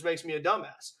 times, that just makes me a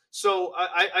dumbass. So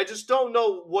I just don't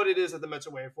know what it is that the Mets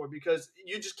are waiting for, because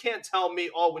you just can't tell me,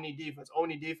 we need defense. We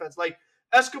need defense. Like,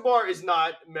 Escobar is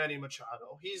not Manny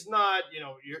Machado. He's not,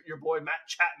 your boy Matt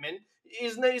Chapman.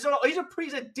 He's an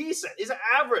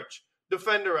average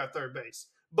defender at third base.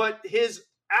 But his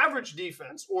average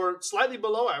defense, or slightly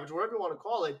below average, whatever you want to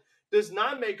call it, does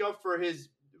not make up for his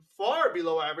far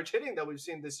below average hitting that we've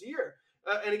seen this year.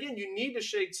 And again, you need to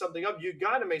shake something up. You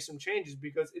got to make some changes,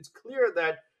 because it's clear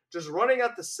that just running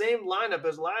out the same lineup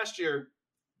as last year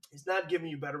is not giving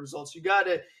you better results. You got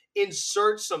to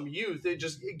insert some youth.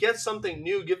 Get something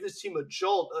new. Give this team a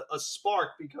jolt, a spark,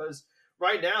 because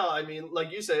right now, I mean,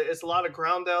 like you said, it's a lot of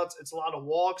ground outs. It's a lot of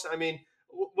walks. I mean,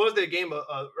 what was their game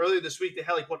earlier this week? They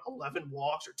had 11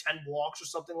 walks or 10 walks or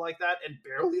something like that, and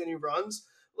barely any runs.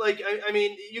 like, I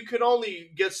mean, you could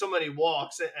only get so many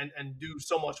walks and do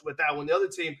so much with that. When the other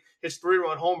team hits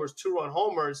 3-run homers, 2-run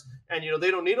homers, and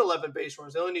they don't need 11 base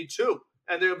runners, they only need 2,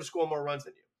 and they're able to score more runs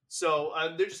than you. So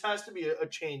there just has to be a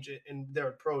change in their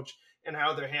approach and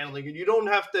how they're handling it. You don't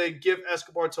have to give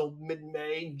Escobar till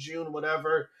mid-May, June,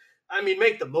 whatever. I mean,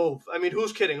 make the move. I mean,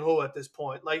 who's kidding who at this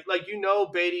point? Like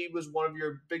Beatty was one of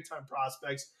your big time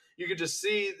prospects. You could just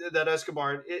see that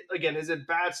Escobar, again, his at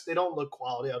bats, they don't look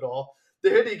quality at all. The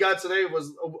hit he got today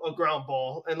was a ground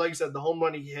ball, and like you said, the home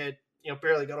run he hit,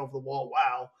 barely got over the wall.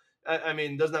 Wow. I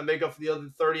mean, doesn't that make up for the other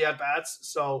 30 at bats?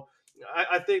 So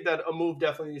I think that a move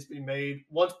definitely needs to be made.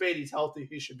 Once Beatty's healthy,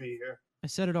 he should be here. I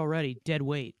said it already. Dead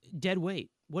weight. Dead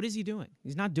weight. What is he doing?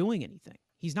 He's not doing anything.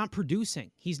 He's not producing.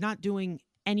 He's not doing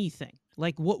anything.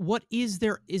 Like, what is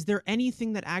there? Is there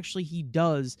anything that actually he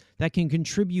does that can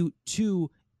contribute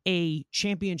to a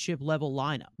championship level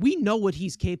lineup? We know what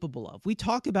he's capable of. We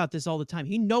talk about this all the time.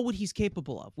 We know what he's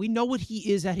capable of. We know what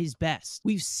he is at his best.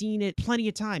 We've seen it plenty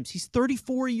of times. He's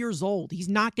 34 years old. He's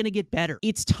not going to get better.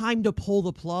 It's time to pull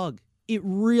the plug. It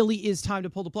really is time to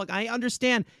pull the plug. I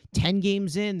understand 10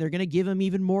 games in, they're going to give him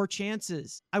even more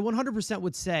chances. I 100%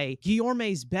 would say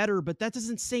Guillorme's better, but that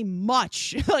doesn't say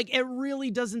much. Like, it really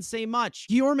doesn't say much.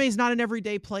 Guillorme's not an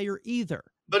everyday player either.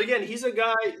 But again, he's a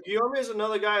guy. Guillorme is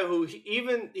another guy who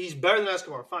he's better than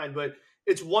Escobar, fine, but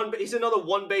he's another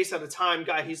one base at a time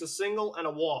guy. He's a single and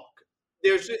a walk.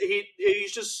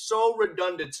 He's just so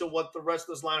redundant to what the rest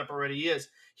of this lineup already is.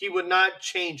 He would not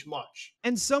change much.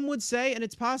 And some would say, and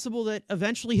it's possible that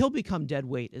eventually he'll become dead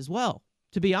weight as well.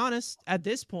 To be honest, at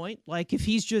this point, like, if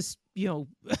he's just,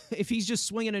 if he's just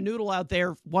swinging a noodle out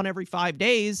there one every 5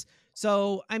 days.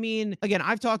 So, I mean, again,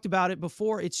 I've talked about it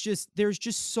before. It's just, there's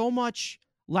just so much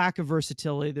lack of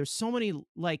versatility. There's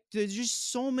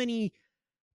just so many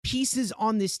pieces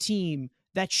on this team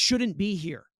that shouldn't be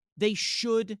here. They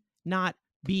should not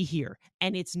be here,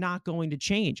 and it's not going to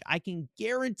change. I can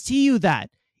guarantee you that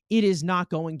it is not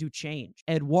going to change.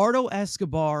 Eduardo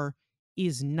Escobar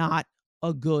is not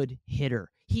a good hitter.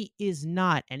 He is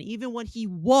not. And even when he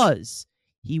was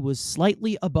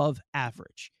slightly above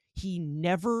average. He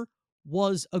never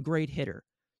was a great hitter.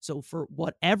 So for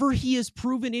whatever he has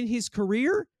proven in his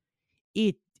career,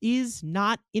 it is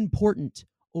not important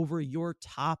over your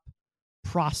top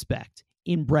prospect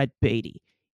in Brett Beatty.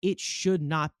 It should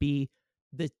not be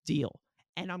the deal.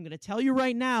 And I'm going to tell you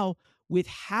right now, with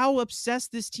how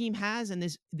obsessed this team has and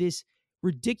this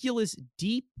ridiculous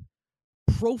deep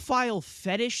profile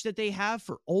fetish that they have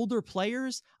for older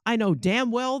players, I know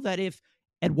damn well that if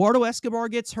Eduardo Escobar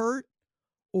gets hurt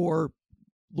or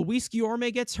Luis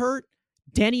Guillorme gets hurt,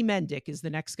 Danny Mendick is the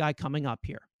next guy coming up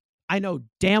here. I know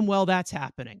damn well that's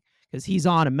happening because he's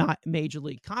on a major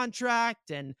league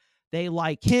contract and they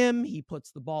like him. He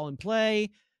puts the ball in play.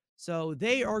 So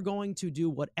they are going to do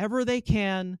whatever they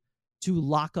can to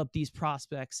lock up these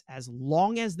prospects as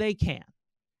long as they can.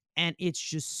 And it's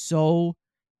just so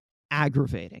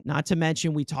aggravating. Not to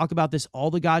mention, we talk about this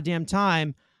all the goddamn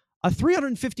time. A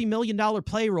 $350 million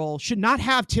payroll should not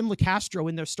have Tim LeCastro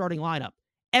in their starting lineup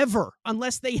ever,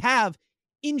 unless they have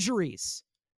injuries.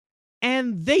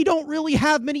 And they don't really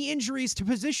have many injuries to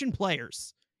position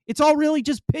players. It's all really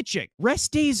just pitching.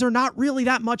 Rest days are not really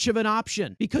that much of an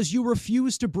option because you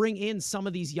refuse to bring in some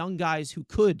of these young guys who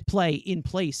could play in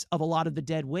place of a lot of the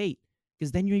dead weight,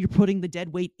 because then you're putting the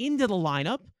dead weight into the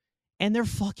lineup and they're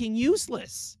fucking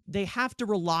useless. They have to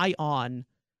rely on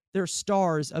their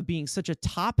stars of being such a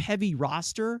top-heavy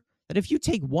roster that if you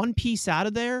take one piece out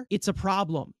of there, it's a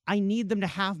problem. I need them to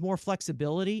have more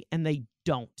flexibility, and they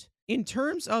don't. In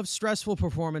terms of stressful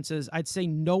performances, I'd say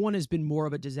no one has been more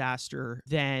of a disaster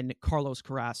than Carlos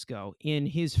Carrasco. In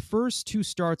his first two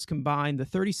starts combined, the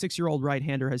 36-year-old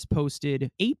right-hander has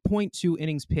posted 8.2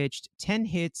 innings pitched, 10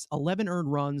 hits, 11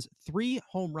 earned runs, 3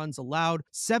 home runs allowed,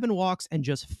 7 walks, and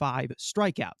just 5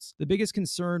 strikeouts. The biggest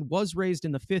concern was raised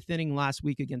in the 5th inning last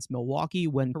week against Milwaukee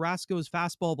when Carrasco's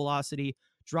fastball velocity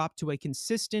dropped to a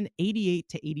consistent 88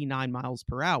 to 89 miles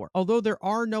per hour. Although there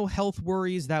are no health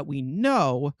worries that we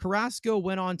know, Carrasco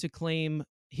went on to claim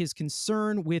his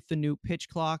concern with the new pitch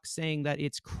clock, saying that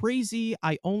it's crazy,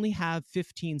 I only have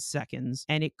 15 seconds,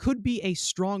 and it could be a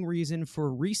strong reason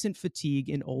for recent fatigue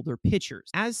in older pitchers.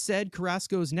 As said,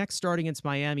 Carrasco's next start against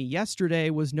Miami yesterday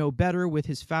was no better, with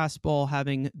his fastball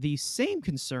having the same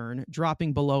concern,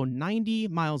 dropping below 90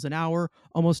 miles an hour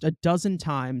almost a dozen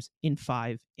times in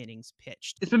 5 innings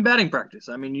pitched. It's been batting practice.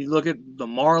 I mean, you look at the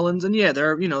Marlins, and yeah,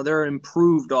 they're an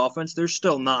improved offense. They're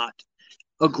still not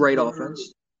a great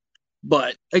offense.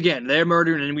 But, again, they're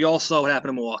murdering, and we all saw what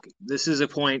happened in Milwaukee. This is a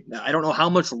point, I don't know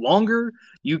how much longer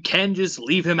you can just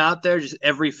leave him out there just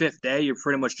every 5th day. You're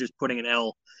pretty much just putting an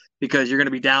L because you're going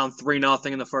to be down 3-0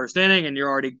 in the first inning and you're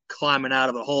already climbing out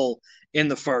of the hole in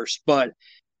the first. But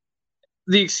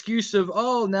the excuse of,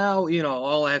 oh, now,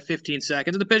 I have 15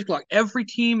 seconds of the pitch clock. Every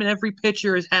team and every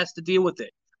pitcher has to deal with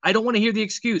it. I don't want to hear the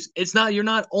excuse. You're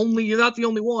not the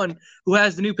only one who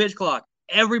has the new pitch clock.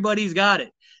 Everybody's got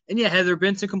it. And yeah, have there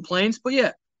been some complaints?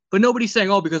 But nobody's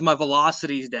saying, oh, because my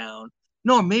velocity's down.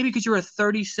 No, maybe because you're a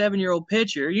 37-year-old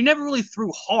pitcher. You never really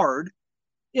threw hard.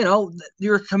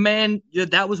 Your command,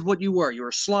 that was what you were. You were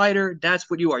a slider. That's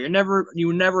what you are. You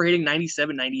were never hitting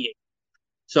 97, 98.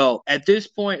 So at this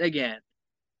point, again,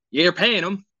 you're paying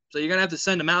him, so you're going to have to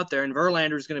send him out there, and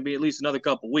Verlander is going to be at least another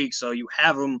couple weeks, so you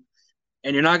have him,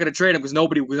 and you're not going to trade him because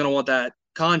nobody was going to want that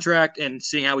contract and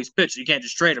seeing how he's pitched. You can't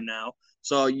just trade him now.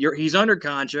 So he's under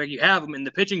contract. You have him, and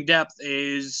the pitching depth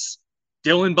is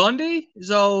Dylan Bundy,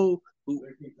 so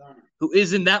who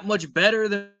isn't that much better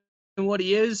than what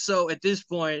he is. So at this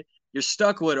point, you're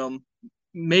stuck with him.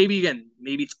 Maybe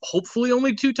it's hopefully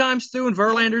only 2 times through, and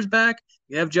Verlander's back.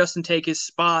 You have Justin take his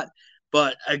spot,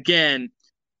 but again,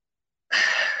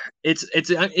 it's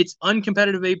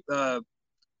uncompetitive.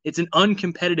 It's an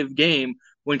uncompetitive game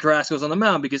when Carrasco's on the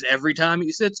mound because every time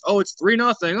he sits, it's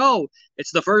 3-0. Oh,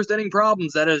 it's the first inning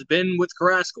problems that has been with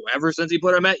Carrasco ever since he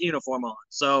put a Met uniform on.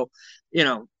 So,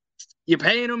 you're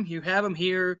paying him, you have him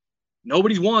here,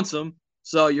 nobody wants him,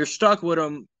 so you're stuck with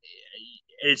him.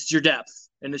 It's your depth,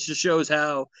 and this just shows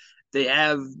how they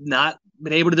have not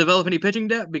been able to develop any pitching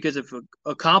depth because if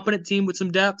a competent team with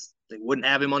some depth, they wouldn't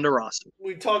have him on the roster.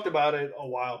 We talked about it a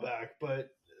while back,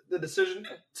 but the decision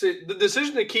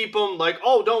to keep him, like,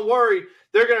 oh, don't worry,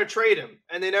 they're going to trade him,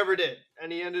 and they never did,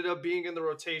 and he ended up being in the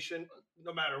rotation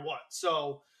no matter what.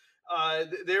 So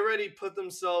they already put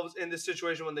themselves in this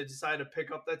situation when they decided to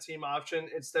pick up that team option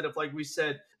instead of, like we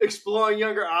said, exploring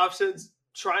younger options,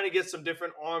 trying to get some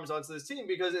different arms onto this team,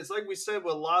 because it's like we said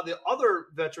with a lot of the other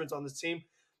veterans on this team,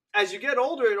 as you get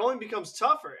older, it only becomes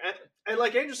tougher. And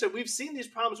like Andrew said, we've seen these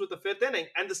problems with the 5th inning,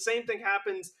 and the same thing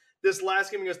happens this last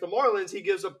game against the Marlins. He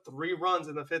gives up 3 runs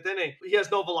in the 5th inning. He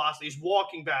has no velocity. He's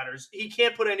walking batters. He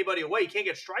can't put anybody away. He can't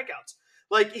get strikeouts.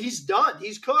 Like, he's done.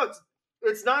 He's cooked.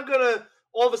 It's not going to,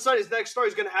 all of a sudden, his next start,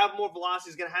 he's going to have more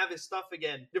velocity. He's going to have his stuff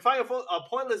again. You're fighting a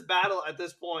pointless battle at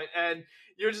this point, and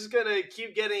you're just going to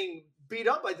keep getting beat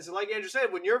up like this. And like Andrew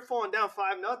said, when you're falling down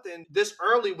 5-0 this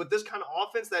early with this kind of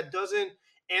offense that doesn't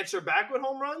answer back with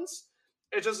home runs,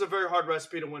 it's just a very hard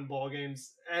recipe to win ball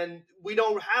games. And we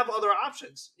don't have other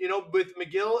options. With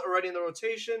McGill already in the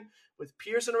rotation, with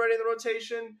Pearson already in the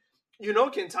rotation,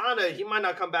 Quintana, he might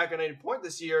not come back at any point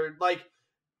this year. Like,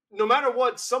 no matter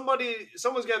what, someone's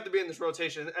going to have to be in this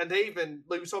rotation. And they even,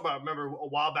 like we talked about, remember a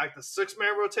while back, the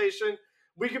 6-man rotation,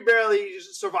 we could barely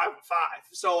survive with 5.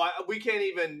 So we can't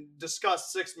even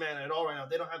discuss 6-man at all right now.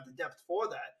 They don't have the depth for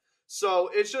that. So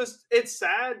it's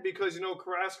sad because,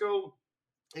 Carrasco,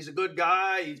 he's a good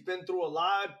guy. He's been through a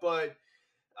lot. But,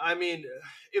 I mean,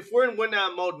 if we're in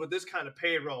win-now mode with this kind of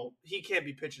payroll, he can't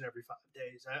be pitching every 5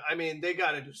 days. I mean, they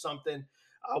got to do something,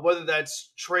 whether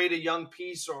that's trade a young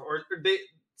piece or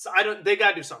they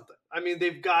got to do something. I mean,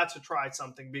 they've got to try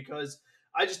something because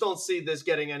I just don't see this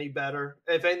getting any better.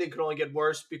 If anything, it could only get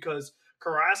worse because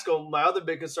Carrasco, my other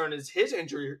big concern is his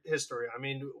injury history. I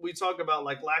mean, we talk about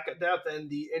like lack of depth and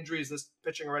the injuries this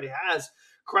pitching already has.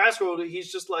 Carrasco,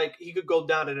 he's just like, he could go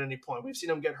down at any point. We've seen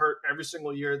him get hurt every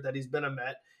single year that he's been a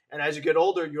Met. And as you get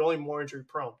older, you're only more injury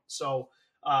prone. So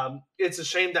it's a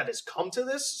shame that it's come to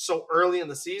this so early in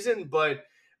the season. But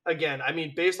again, I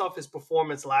mean, based off his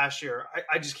performance last year,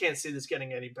 I just can't see this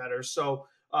getting any better. So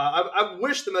I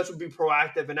wish the Mets would be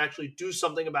proactive and actually do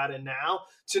something about it now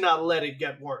to not let it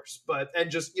get worse, and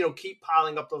just, keep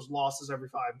piling up those losses every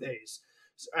 5 days.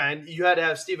 And you had to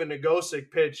have Steven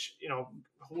Nagosic pitch,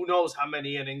 who knows how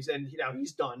many innings, and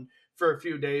he's done for a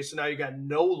few days. So now you got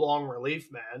no long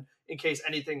relief, man, in case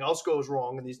anything else goes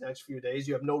wrong in these next few days.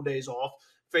 You have no days off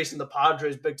facing the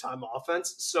Padres' big-time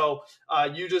offense. So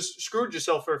you just screwed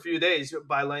yourself for a few days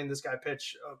by letting this guy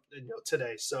pitch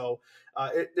today. So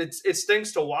it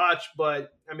stinks to watch,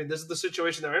 but, I mean, this is the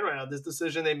situation they're in right now. This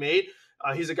decision they made,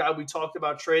 he's a guy we talked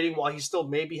about trading while he still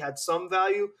maybe had some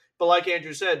value. But like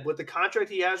Andrew said, with the contract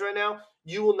he has right now,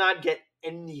 you will not get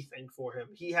anything for him.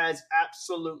 He has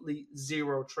absolutely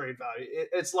zero trade value.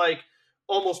 It's like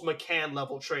almost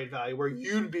McCann-level trade value where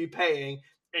you'd be paying –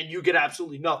 and you get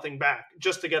absolutely nothing back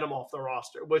just to get him off the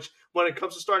roster, which when it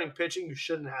comes to starting pitching, you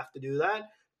shouldn't have to do that.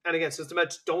 And again, since the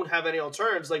Mets don't have any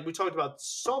alternatives, like we talked about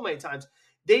so many times,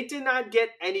 they did not get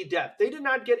any depth. They did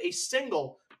not get a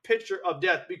single pitcher of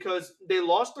depth because they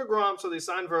lost DeGrom, so they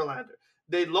signed Verlander.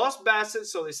 They lost Bassett,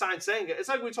 so they signed Senga. It's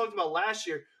like we talked about last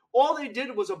year. All they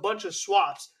did was a bunch of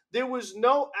swaps. there was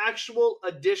no actual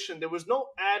addition. There was no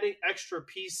adding extra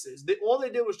pieces. All they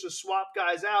did was just swap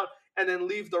guys out and then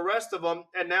leave the rest of them.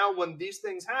 And now when these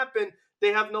things happen,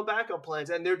 they have no backup plans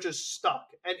and they're just stuck.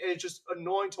 And it's just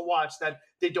annoying to watch that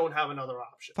they don't have another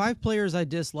option. 5 players I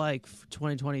dislike for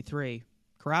 2023.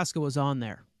 Carrasco was on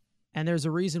there. And there's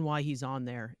a reason why he's on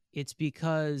there. It's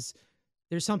because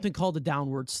there's something called a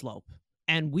downward slope.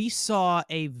 And we saw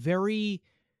a very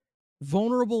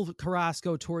vulnerable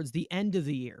Carrasco towards the end of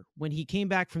the year when he came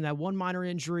back from that one minor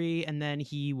injury and then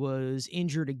he was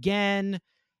injured again.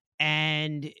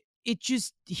 And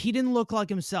he didn't look like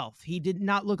himself. He did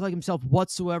not look like himself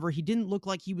whatsoever. He didn't look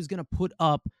like he was going to put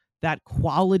up that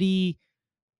quality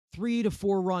 3 to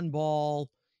 4 run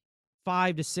ball,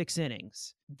 5 to 6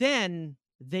 innings. Then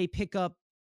they pick up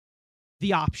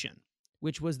the option,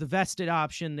 which was the vested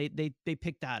option. They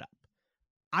picked that up.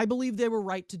 I believe they were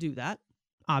right to do that.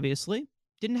 Obviously,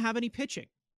 didn't have any pitching.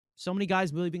 So many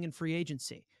guys moving in free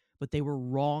agency, but they were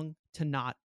wrong to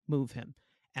not move him.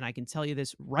 And I can tell you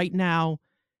this right now,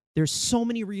 there's so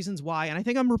many reasons why, and I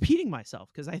think I'm repeating myself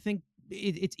because I think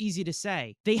it's easy to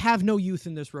say. They have no youth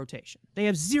in this rotation. They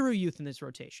have 0 youth in this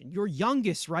rotation. Your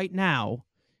youngest right now,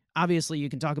 obviously you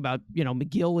can talk about,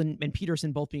 McGill and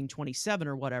Peterson both being 27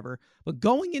 or whatever, but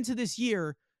going into this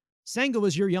year, Senga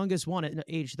was your youngest one at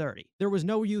age 30. There was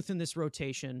no youth in this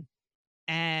rotation,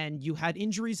 and you had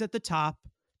injuries at the top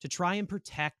to try and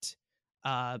protect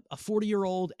a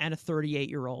 40-year-old and a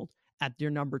 38-year-old at their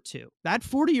number 2. That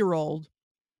 40-year-old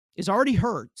is already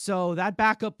hurt, so that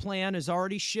backup plan is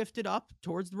already shifted up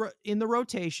towards in the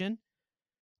rotation.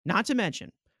 Not to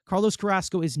mention, Carlos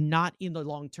Carrasco is not in the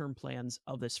long-term plans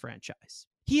of this franchise.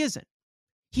 He isn't.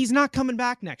 He's not coming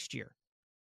back next year.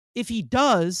 If he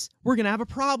does, we're going to have a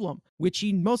problem, which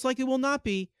he most likely will not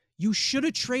be. You should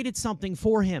have traded something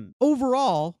for him.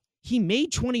 Overall, he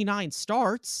made 29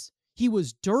 starts. He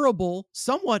was durable,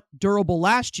 somewhat durable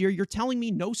last year. You're telling me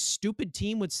no stupid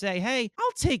team would say, hey,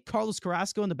 I'll take Carlos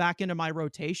Carrasco in the back end of my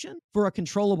rotation for a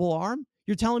controllable arm?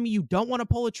 You're telling me you don't want to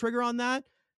pull a trigger on that?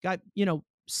 Got,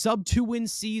 sub 2-win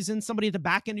season, somebody at the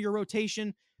back end of your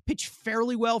rotation, pitched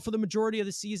fairly well for the majority of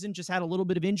the season, just had a little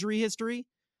bit of injury history.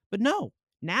 But no,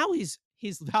 now his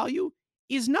value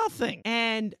is nothing.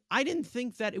 And I didn't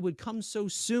think that it would come so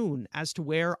soon as to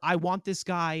where I want this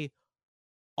guy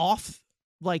off,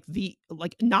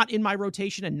 not in my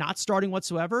rotation and not starting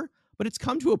whatsoever. But it's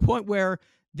come to a point where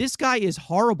this guy is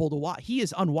horrible to watch. He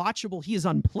is unwatchable. He is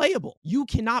unplayable. You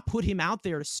cannot put him out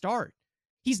there to start.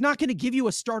 He's not going to give you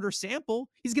a starter sample.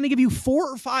 He's going to give you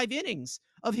 4 or 5 innings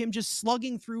of him just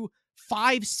slugging through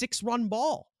 5-6 run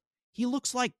ball. He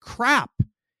looks like crap.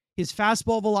 His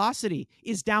fastball velocity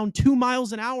is down 2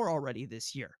 miles an hour already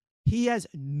this year. He has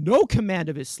no command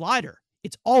of his slider.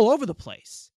 It's all over the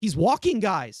place. He's walking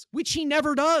guys, which he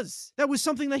never does. That was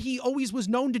something that he always was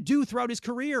known to do throughout his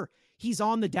career. He's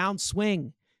on the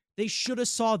downswing. They should have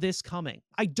saw this coming.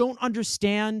 I don't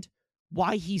understand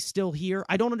why he's still here.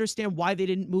 I don't understand why they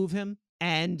didn't move him.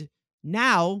 And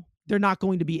now they're not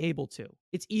going to be able to.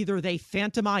 It's either they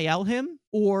Phantom IL him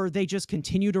or they just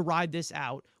continue to ride this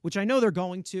out, which I know they're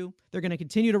going to. They're going to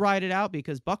continue to ride it out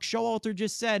because Buck Showalter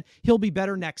just said he'll be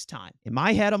better next time. In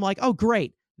my head, I'm like, oh,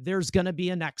 great. There's going to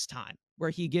be a next time where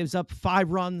he gives up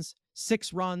 5 runs,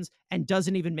 6 runs, and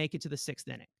doesn't even make it to the 6th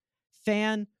inning.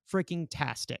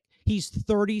 Fan-freaking-tastic. He's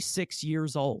 36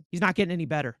 years old. He's not getting any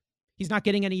better. He's not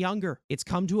getting any younger. It's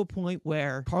come to a point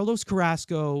where Carlos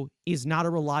Carrasco is not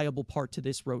a reliable part to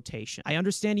this rotation. I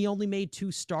understand he only made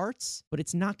 2 starts, but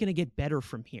it's not going to get better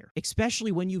from here,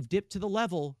 especially when you've dipped to the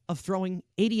level of throwing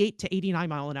 88 to 89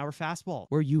 mile an hour fastball,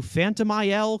 where you Phantom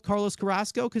IL Carlos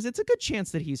Carrasco, because it's a good chance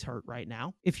that he's hurt right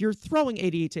now. If you're throwing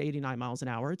 88 to 89 miles an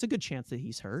hour, it's a good chance that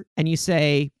he's hurt. And you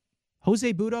say,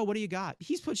 Jose Budo, what do you got?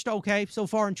 He's pitched okay so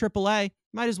far in AAA.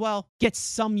 Might as well get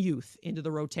some youth into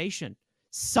the rotation.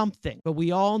 Something. But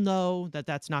we all know that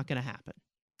that's not going to happen.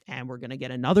 And we're going to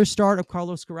get another start of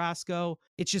Carlos Carrasco.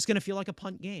 It's just going to feel like a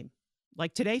punt game.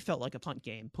 Like today felt like a punt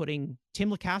game, putting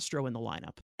Tim LeCastro in the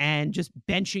lineup and just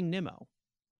benching Nimmo.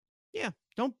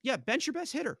 Bench your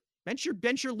best hitter. Bench your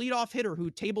leadoff hitter who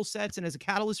table sets and is a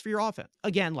catalyst for your offense.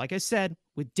 Again, like I said,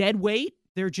 with dead weight,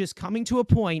 they're just coming to a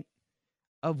point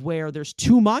of where there's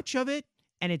too much of it.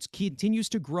 And it continues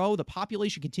to grow. The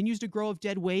population continues to grow of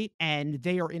dead weight, and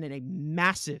they are in a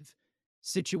massive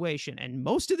situation. And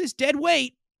most of this dead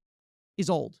weight is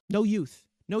old. No youth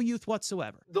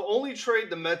whatsoever. The only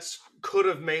trade the Mets could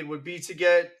have made would be to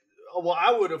get, well,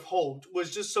 I would have hoped,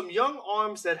 was just some young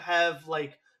arms that have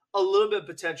like a little bit of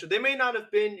potential. They may not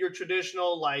have been your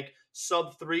traditional like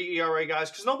sub 3 ERA guys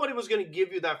because nobody was going to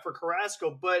give you that for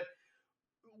Carrasco, but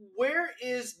where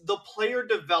is the player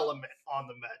development on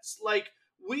the Mets? Like,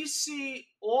 we see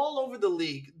all over the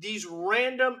league these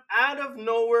random out of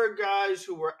nowhere guys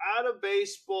who were out of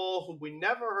baseball, who we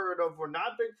never heard of, were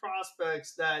not big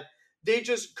prospects, that they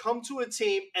just come to a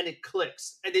team and it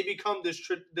clicks and they become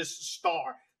this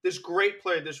star, this great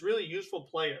player, this really useful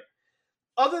player.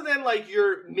 Other than like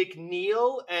your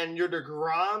McNeil and your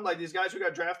DeGrom, like these guys who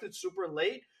got drafted super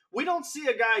late, we don't see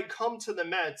a guy come to the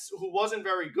Mets who wasn't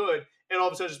very good and all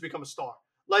of a sudden just become a star.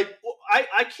 Like,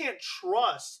 I can't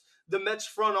trust the Mets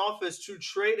front office to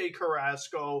trade a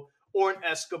Carrasco or an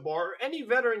Escobar or any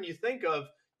veteran you think of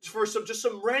for some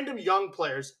random young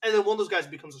players, and then one of those guys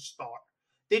becomes a star.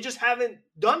 They just haven't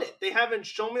done it. They haven't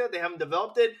shown me that. They haven't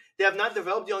developed it. They have not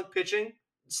developed young pitching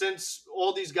since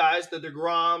all these guys, the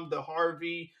DeGrom, the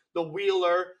Harvey, the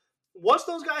Wheeler. Once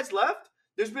those guys left,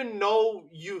 there's been no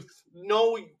youth,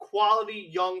 no quality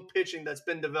young pitching that's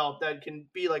been developed that can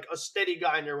be like a steady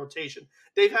guy in their rotation.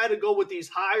 They've had to go with these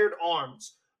hired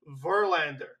arms,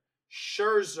 Verlander,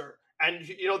 Scherzer, and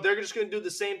they're just going to do the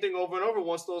same thing over and over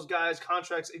once those guys'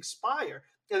 contracts expire.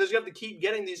 And they're going to have to keep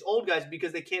getting these old guys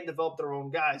because they can't develop their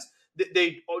own guys.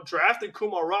 They drafted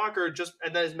Kumar Rocker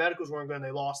and then his medicals weren't good and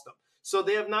they lost them. So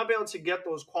they have not been able to get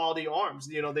those quality arms.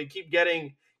 They keep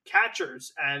getting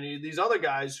catchers and these other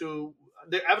guys who,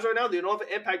 as right now, they don't have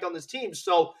an impact on this team.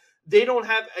 So they don't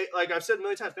have, like I've said a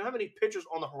million times, they don't have any pitchers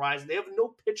on the horizon. They have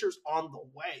no pitchers on the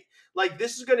way. Like,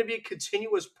 this is going to be a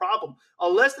continuous problem.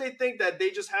 Unless they think that they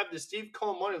just have the Steve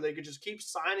Cohen money, they could just keep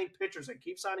signing pitchers and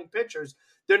keep signing pitchers.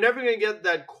 They're never going to get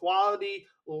that quality,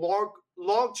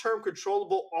 long-term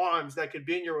controllable arms that could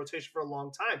be in your rotation for a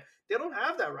long time. They don't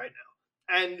have that right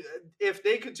now. And if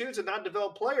they continue to not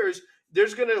develop players, they're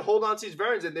just going to hold on to these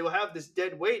veterans and they will have this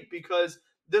dead weight because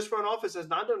this front office has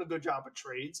not done a good job of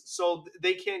trades. So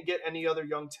they can't get any other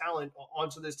young talent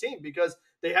onto this team because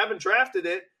they haven't drafted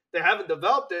it, they haven't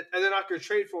developed it, and they're not going to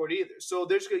trade for it either. So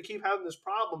they're just going to keep having this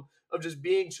problem of just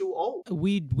being too old.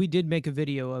 We did make a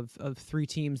video of 3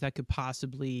 teams that could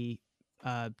possibly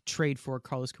trade for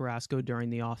Carlos Carrasco during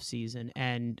the offseason.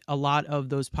 And a lot of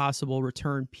those possible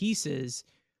return pieces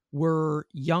were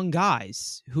young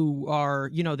guys who are,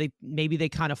 they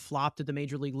kind of flopped at the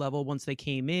major league level once they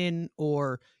came in,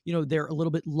 or, they're a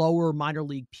little bit lower minor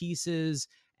league pieces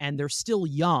and they're still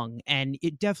young, and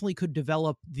it definitely could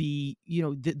develop the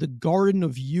garden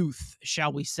of youth,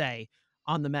 shall we say,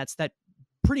 on the Mets that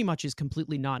pretty much is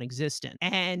completely non-existent.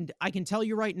 And I can tell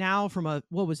you right now from a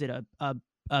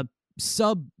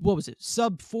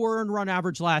sub 4 earned run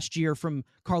average last year from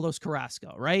Carlos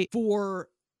Carrasco, right? For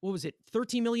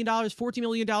 $13 million, $14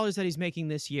 million that he's making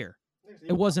this year.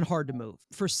 It wasn't hard to move.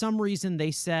 For some reason, they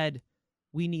said,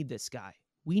 we need this guy.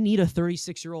 We need a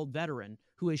 36-year-old veteran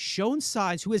who has shown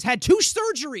signs, who has had 2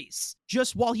 surgeries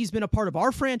just while he's been a part of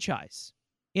our franchise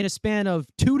in a span of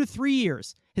 2 to 3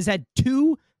 years, has had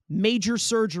 2 major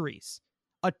surgeries,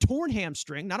 a torn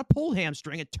hamstring, not a pulled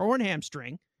hamstring, a torn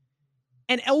hamstring,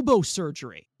 and elbow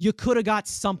surgery. You could have got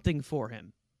something for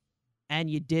him, and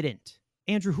you didn't.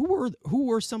 Andrew, who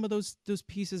were some of those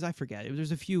pieces? I forget.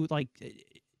 There's a few, like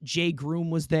Jay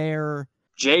Groom was there.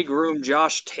 Jay Groom,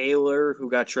 Josh Taylor, who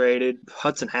got traded,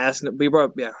 Hudson Haskins.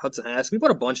 Hudson Haskins. We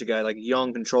brought a bunch of guys, like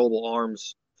young, controllable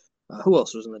arms. Who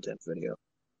else was in the 10th video?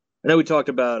 I know we talked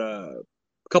about a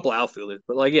couple outfielders,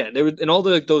 but there were, and all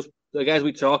the guys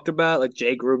we talked about, like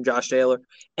Jay Groom, Josh Taylor,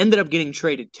 ended up getting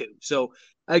traded too. So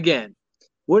again,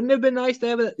 wouldn't it have been nice to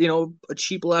have a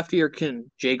cheap lefty or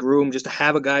Jay Groom just to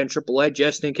have a guy in AAA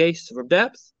just in case for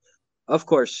depth? Of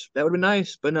course, that would have been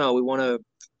nice, but no, we want to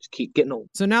just keep getting old.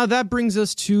 So now that brings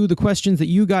us to the questions that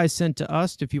you guys sent to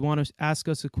us. If you want to ask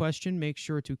us a question, make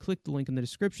sure to click the link in the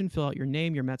description, fill out your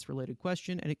name, your Mets-related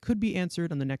question, and it could be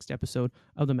answered on the next episode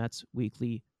of the Mets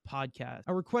Weekly Podcast.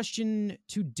 Our question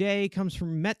today comes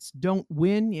from Mets Don't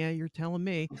Win. Yeah, you're telling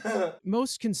me.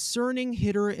 Most concerning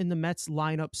hitter in the Mets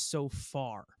lineup so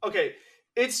far. Okay,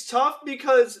 it's tough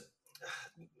because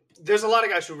there's a lot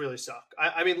of guys who really suck.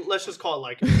 I mean, let's just call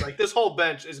it like this whole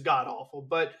bench is god awful.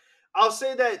 But I'll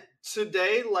say that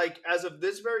today, like as of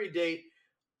this very date,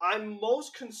 I'm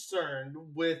most concerned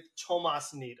with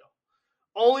Tomas Nido,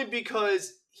 only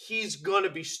because he's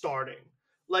gonna be starting.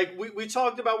 Like we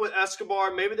talked about with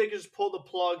Escobar, maybe they could just pull the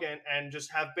plug and just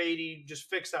have Beatty just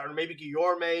fix that, or maybe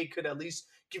Guillorme could at least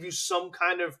give you some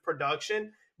kind of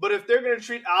production. But if they're going to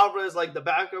treat Alvarez like the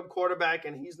backup quarterback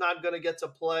and he's not going to get to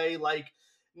play, like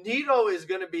Nido is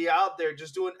going to be out there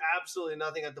just doing absolutely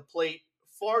nothing at the plate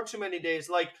far too many days.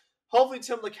 Like hopefully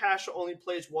Tim LaCasha only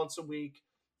plays once a week.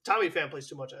 Tommy Pham plays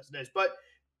too much as it is, but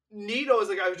Nido is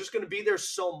the guy who's just going to be there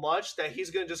so much that he's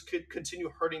going to just continue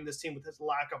hurting this team with his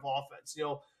lack of offense.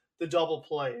 The double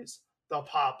plays, the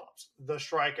pop-ups, the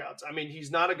strikeouts. I mean, he's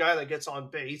not a guy that gets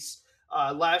on base.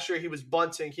 Last year he was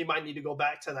bunting. He might need to go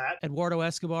back to that. Eduardo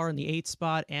Escobar in the 8th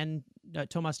spot and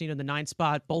Tomas Nido in the 9th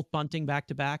spot, both bunting back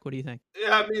to back. What do you think?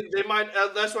 Yeah, I mean, they might.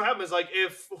 That's what happens. Like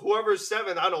if whoever's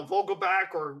 7th, I don't know,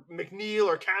 Vogelback or McNeil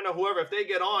or Canna, whoever, if they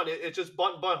get on, it's just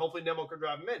bunt. Hopefully Nemo could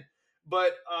drive him in.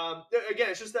 But again,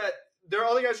 it's just that there are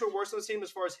other guys who are worse on the team as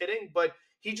far as hitting, but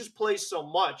he just plays so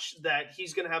much that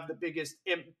he's going to have the biggest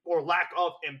or lack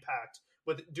of impact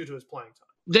due to his playing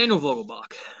time. Daniel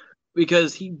Vogelbach,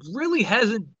 because he really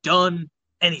hasn't done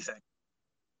anything.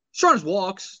 He's trying his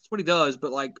walks. That's what he does.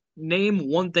 But, like, name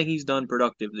one thing he's done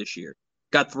productive this year.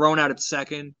 Got thrown out at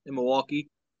second in Milwaukee.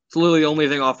 It's literally the only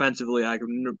thing offensively I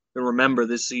can remember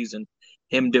this season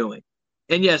him doing.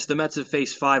 And, yes, the Mets have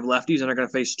faced 5 lefties and are going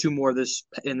to face 2 more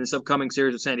in this upcoming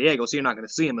series with San Diego, so you're not going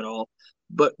to see him at all.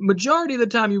 But majority of the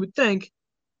time you would think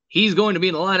he's going to be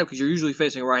in the lineup because you're usually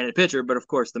facing a right-handed pitcher. But, of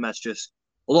course, the Mets just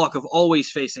luck of always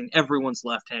facing everyone's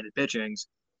left-handed pitchings.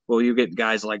 Well, you get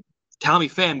guys like Tommy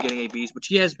Pham getting ABs, which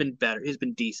he has been better. He's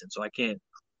been decent, so I can't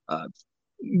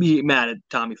be mad at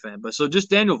Tommy Pham. But so just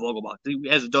Daniel Vogelbach. He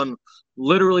has done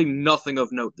literally nothing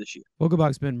of note this year.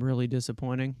 Vogelbach's been really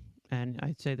disappointing, and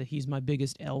I'd say that he's my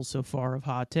biggest L so far of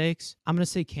hot takes. I'm going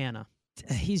to say Canna.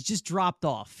 He's just dropped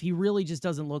off. He really just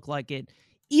doesn't look like it,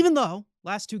 even though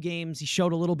last 2 games he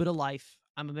showed a little bit of life.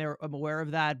 I'm aware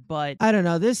of that, but I don't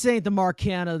know. This ain't the Mark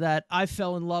Canna that I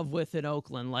fell in love with in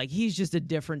Oakland. Like, he's just a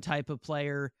different type of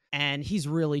player, and he's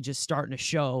really just starting to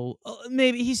show,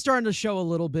 maybe he's starting to show a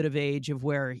little bit of age of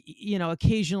where,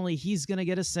 occasionally he's going to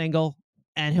get a single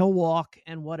and he'll walk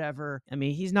and whatever. I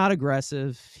mean, he's not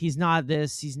aggressive. He's not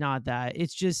this. He's not that.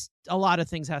 It's just a lot of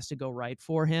things has to go right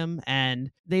for him.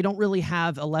 And they don't really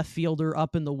have a left fielder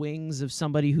up in the wings of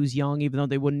somebody who's young, even though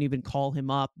they wouldn't even call him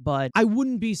up. But I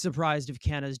wouldn't be surprised if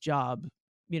Canna's job,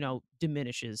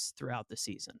 diminishes throughout the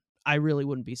season. I really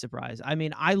wouldn't be surprised. I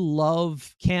mean, I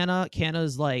love Canna.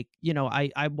 Canna's like,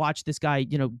 I watched this guy,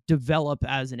 develop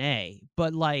as an A,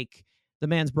 but like, the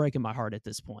man's breaking my heart at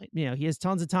this point. He has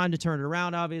tons of time to turn it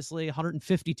around, obviously,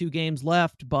 152 games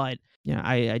left, but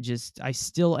I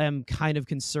still am kind of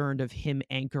concerned of him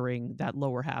anchoring that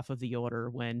lower half of the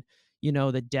order when,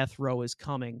 the death row is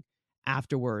coming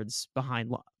afterwards behind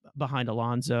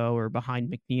Alonso or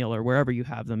behind McNeil or wherever you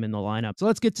have them in the lineup. So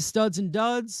let's get to studs and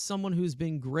duds. Someone who's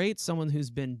been great, someone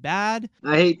who's been bad.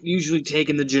 I hate usually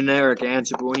taking the generic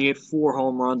answer, but when you get 4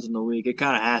 home runs in the week, it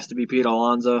kind of has to be Pete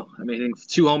Alonso. I mean, I think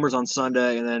 2 homers on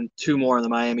Sunday and then 2 more in the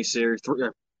Miami series.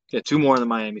 2 more in the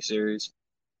Miami series.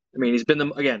 I mean,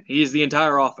 he's the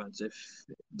entire offense. If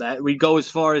that we go as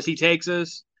far as he takes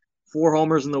us, 4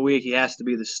 homers in the week, he has to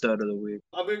be the stud of the week.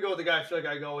 I'm going to go with the guy I feel like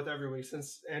I go with every week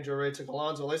since Andrew Ray took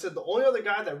Alonso. Like I said, the only other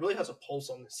guy that really has a pulse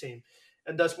on this team,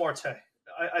 and that's Marte.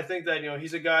 I think that,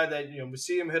 he's a guy that, we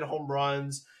see him hit home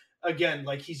runs. Again,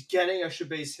 like he's getting extra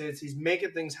base hits. He's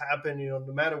making things happen,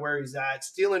 no matter where he's at,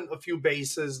 stealing a few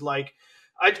bases. Like,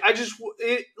 I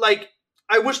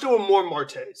wish there were more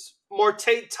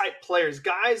Marte type players,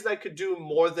 guys that could do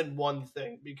more than one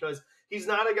thing, because he's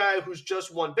not a guy who's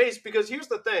just one base. Because here's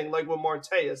the thing, like with Marte,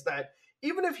 is that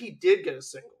even if he did get a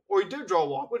single or he did draw a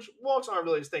walk, which walks aren't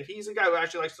really his thing, he's a guy who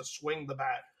actually likes to swing the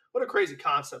bat. What a crazy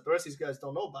concept. The rest of these guys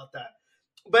don't know about that.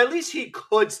 But at least he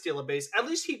could steal a base. At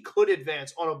least he could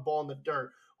advance on a ball in the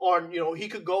dirt. On, he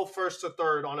could go first to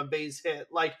third on a base hit.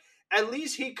 Like, at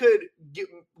least he could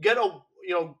get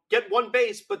one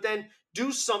base, but then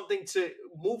do something to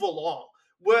move along.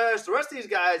 Whereas the rest of these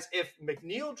guys, if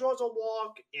McNeil draws a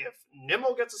walk, if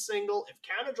Nimmo gets a single, if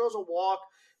Canna draws a walk,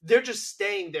 they're just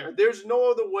staying there. There's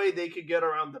no other way they could get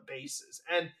around the bases.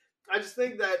 And I just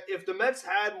think that if the Mets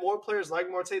had more players like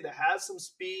Marte that has some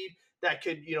speed, that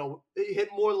could, hit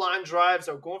more line drives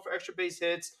or going for extra base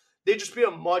hits, they'd just be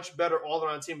a much better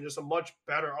all-around team and just a much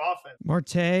better offense.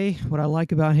 Marte, what I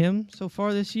like about him so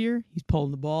far this year, he's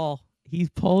pulling the ball. He's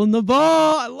pulling the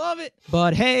ball. I love it.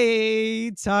 But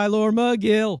hey, Tyler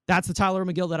McGill. That's the Tyler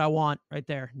McGill that I want right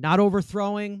there. Not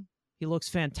overthrowing. He looks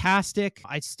fantastic.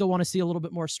 I still want to see a little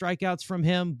bit more strikeouts from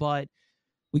him, but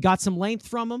we got some length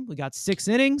from him. We got 6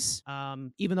 innings.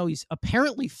 Even though he's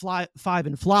apparently 5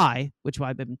 and fly, which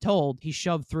I've been told, he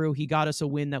shoved through. He got us a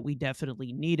win that we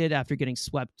definitely needed after getting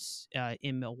swept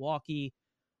in Milwaukee.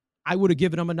 I would have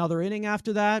given him another inning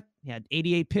after that. He had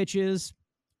 88 pitches.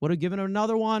 Would have given him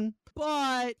another one.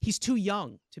 But he's too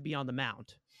young to be on the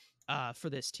mound for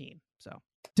this team. So,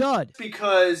 dud.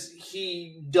 Because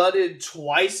he dudded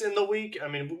twice in the week. I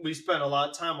mean, we spent a lot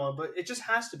of time on it, but it just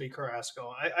has to be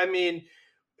Carrasco. I mean,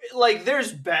 like,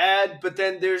 there's bad, but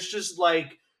then there's just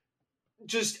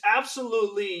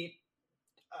absolutely,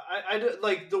 I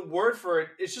like the word for it.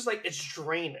 It's just like, it's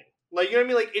draining. Like, you know what I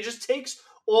mean? Like, it just takes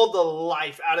all the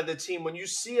life out of the team when you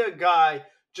see a guy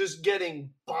just getting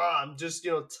bombed, just,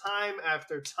 time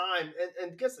after time.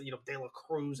 And guess, De La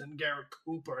Cruz and Garrett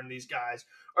Cooper and these guys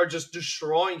are just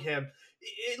destroying him.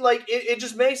 It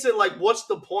just makes it like, what's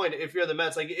the point if you're the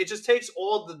Mets? Like, it just takes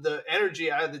all the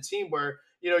energy out of the team where,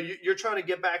 you're trying to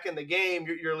get back in the game.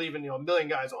 You're leaving, a million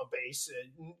guys on base.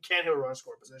 Can't hit a run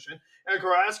score position. And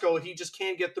Carrasco, he just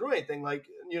can't get through anything. Like,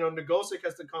 Nogosic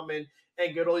has to come in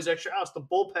and get all these extra outs. The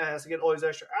bullpen has to get all these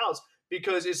extra outs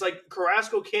because it's like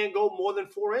Carrasco can't go more than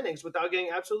 4 innings without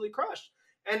getting absolutely crushed.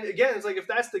 And again, it's like, if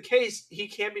that's the case, he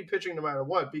can't be pitching no matter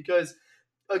what, because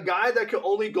a guy that can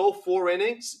only go 4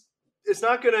 innings, it's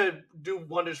not going to do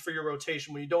wonders for your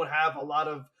rotation when you don't have a lot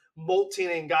of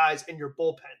multi-inning guys in your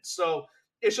bullpen. So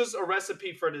it's just a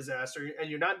recipe for disaster, and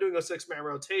you're not doing a 6-man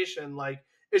rotation. Like,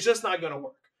 it's just not going to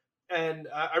work. And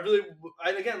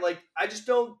I just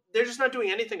don't, they're just not doing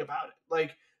anything about it.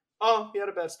 Like, oh, he had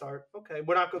a bad start. Okay,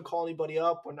 we're not going to call anybody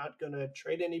up. We're not going to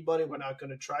trade anybody. We're not going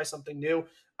to try something new.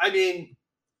 I mean,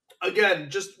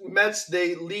 again, just Mets,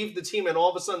 they leave the team and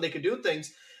all of a sudden they could do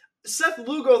things. Seth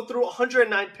Lugo threw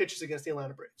 109 pitches against the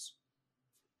Atlanta Braves.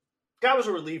 Guy was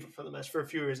a reliever for the Mets for a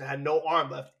few years and had no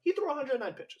arm left. He threw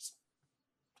 109 pitches.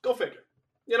 Go figure.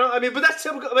 But that's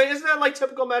typical. I mean, isn't that like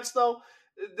typical Mets though?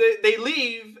 They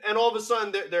leave and all of a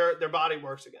sudden their body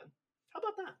works again. How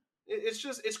about that?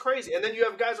 It's crazy. And then you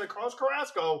have guys like Carlos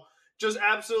Carrasco just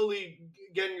absolutely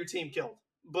getting your team killed.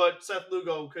 But Seth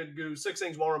Lugo could do 6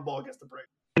 innings, 1 run ball against the Braves.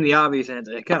 And the obvious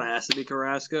answer, it kind of has to be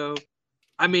Carrasco.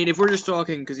 I mean, if we're just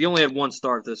talking, because he only had 1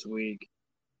 start this week,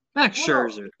 Max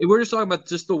Scherzer. If we're just talking about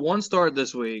just the 1 start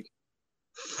this week,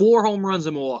 4 home runs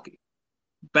in Milwaukee.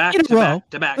 Back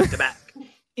to back.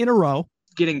 In a row.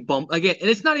 Getting bumped again. And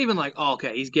it's not even like, oh,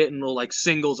 okay, he's getting little like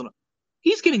singles.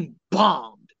 He's getting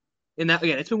bombed. In that,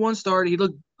 again, it's been 1 start. He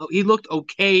looked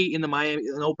okay in the Miami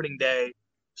opening day.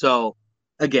 So,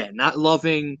 again, not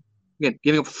loving, again,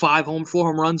 giving up 4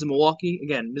 home runs in Milwaukee.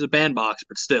 Again, there's a bandbox,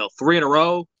 but still, 3 in a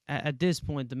row. At this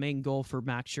point, the main goal for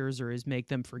Max Scherzer is make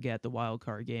them forget the wild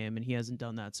card game, and he hasn't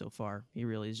done that so far. He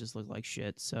really has just looked like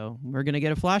shit. So we're gonna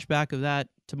get a flashback of that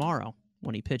tomorrow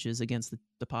when he pitches against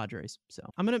the Padres. So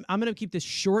I'm gonna keep this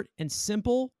short and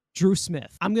simple. Drew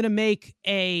Smith. I'm gonna make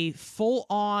a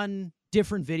full-on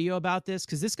different video about this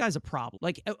because this guy's a problem.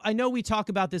 Like, I know we talk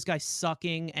about this guy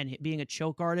sucking and being a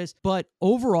choke artist, but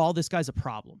overall, this guy's a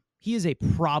problem. He is a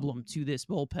problem to this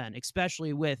bullpen,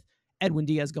 especially with Edwin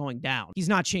Diaz going down. He's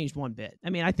not changed one bit.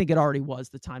 I mean, I think it already was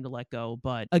the time to let go,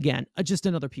 but again, just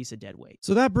another piece of dead weight.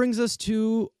 So that brings us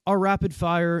to our rapid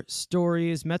fire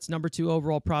stories. Mets number 2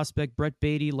 overall prospect Brett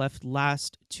Baty left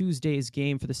last Tuesday's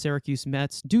game for the Syracuse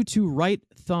Mets due to right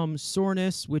thumb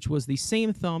soreness, which was the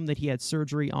same thumb that he had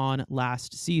surgery on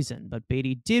last season. But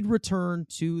Baty did return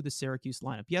to the Syracuse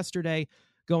lineup yesterday,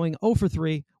 going 0 for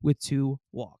 3 with 2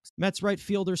 walks. Mets right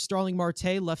fielder Starling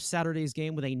Marte left Saturday's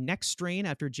game with a neck strain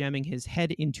after jamming his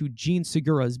head into Gene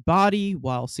Segura's body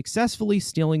while successfully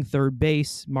stealing third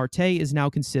base. Marte is now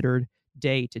considered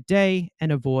day-to-day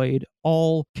and avoid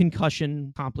all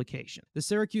concussion complication. The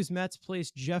Syracuse Mets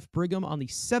placed Jeff Brigham on the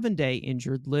 7-day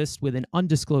injured list with an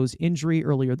undisclosed injury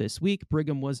earlier this week.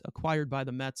 Brigham was acquired by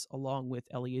the Mets along with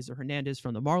Eliezer Hernandez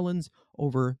from the Marlins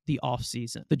over the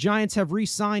offseason. The Giants have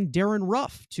re-signed Darren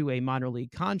Ruff to a minor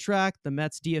league contract. The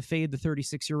Mets DFA'd the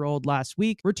 36-year-old last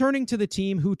week, returning to the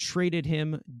team who traded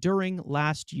him during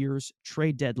last year's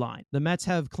trade deadline. The Mets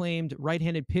have claimed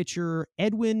right-handed pitcher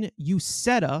Edwin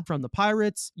Uceta from the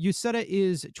Pirates. Uceta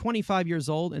is 25 years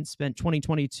old and spent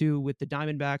 2022 with the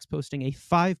Diamondbacks, posting a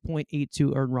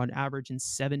 5.82 earned run average in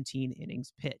 17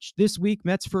 innings pitched. This week,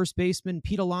 Mets first baseman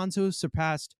Pete Alonso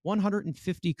surpassed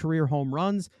 150 career home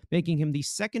runs, making him the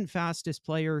second fastest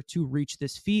player to reach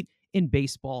this feat in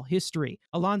baseball history.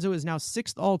 Alonso is now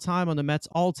 6th all-time on the Mets'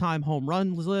 all-time home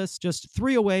run list, just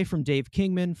 3 away from Dave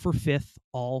Kingman for 5th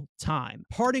all-time.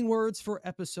 Parting words for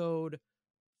episode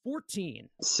 14.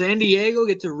 San Diego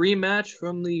gets a rematch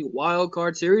from the wild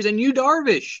card series, and Yu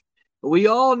Darvish. We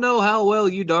all know how well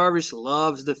Yu Darvish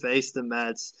loves to face the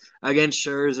Mets against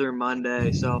Scherzer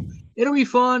Monday, so it'll be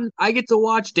fun. I get to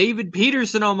watch David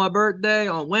Peterson on my birthday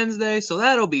on Wednesday, so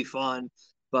that'll be fun.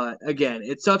 But again,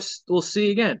 it's up. We'll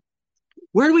see again.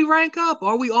 Where do we rank up?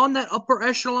 Are we on that upper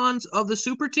echelons of the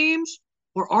super teams,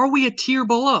 or are we a tier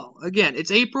below? Again, it's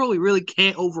April. We really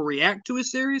can't overreact to a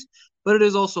series, but it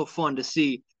is also fun to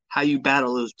see how you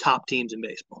battle those top teams in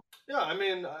baseball. Yeah, I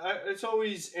mean, it's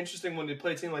always interesting when they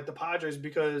play a team like the Padres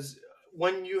because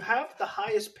when you have the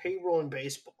highest payroll in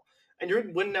baseball and you're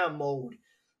in win now mode,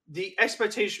 the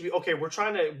expectation should be, okay, we're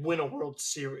trying to win a World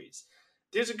Series.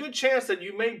 there's a good chance that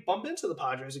you may bump into the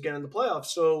Padres again in the playoffs.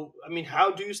 So, I mean,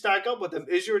 how do you stack up with them?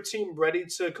 Is your team ready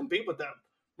to compete with them?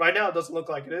 Right now, it doesn't look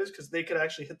like it is because they could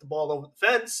actually hit the ball over the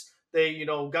fence. They,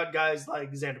 got guys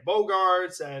like Xander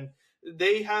Bogaerts, and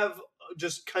they have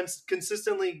just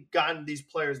consistently gotten these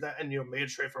players that, and made a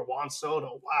trade for Juan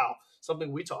Soto. Wow,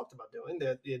 something we talked about doing.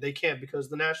 That they can't because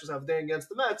the Nationals have a thing against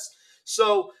the Mets.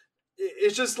 So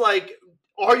it's just like,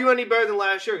 are you any better than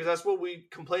last year? Because that's what we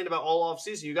complained about all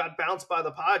offseason. You got bounced by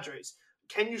the Padres.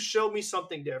 Can you show me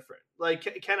something different? Like,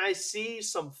 can I see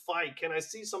some fight? Can I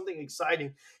see something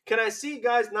exciting? Can I see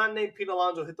guys not named Pete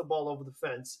Alonso hit the ball over the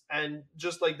fence and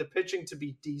just like the pitching to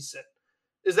be decent?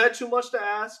 Is that too much to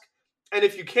ask? And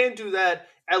if you can't do that,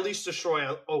 at least destroy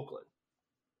Oakland.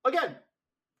 Again,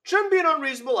 shouldn't be an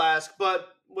unreasonable ask, but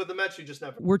with the Mets, you just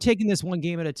never. We're taking this one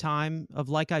game at a time. Of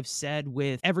like I've said,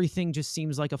 with everything just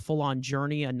seems like a full-on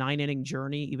journey, a 9-inning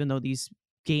journey, even though these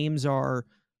games are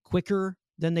quicker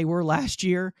than they were last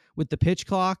year with the pitch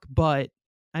clock. But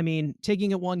I mean,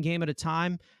 taking it one game at a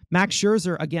time. Max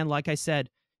Scherzer, again, like I said,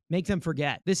 make them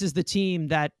forget. This is the team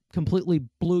that completely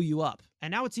blew you up. And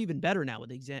now it's even better now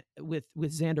with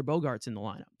Xander Bogaerts in the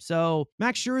lineup. So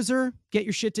Max Scherzer, get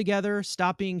your shit together.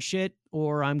 Stop being shit,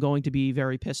 or I'm going to be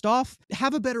very pissed off.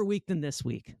 Have a better week than this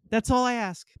week. That's all I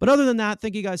ask. But other than that,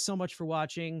 thank you guys so much for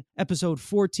watching. Episode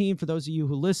 14, for those of you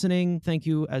who are listening, thank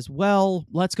you as well.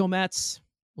 Let's go Mets.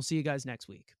 We'll see you guys next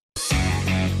week.